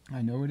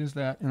 I know it is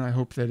that, and I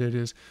hope that it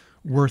is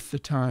worth the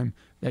time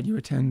that you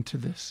attend to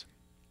this.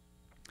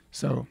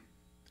 So,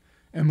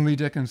 Emily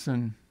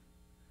Dickinson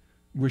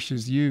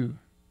wishes you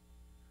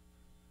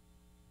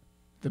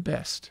the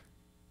best,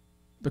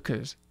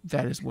 because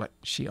that is what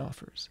she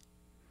offers.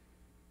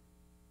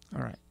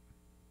 All right.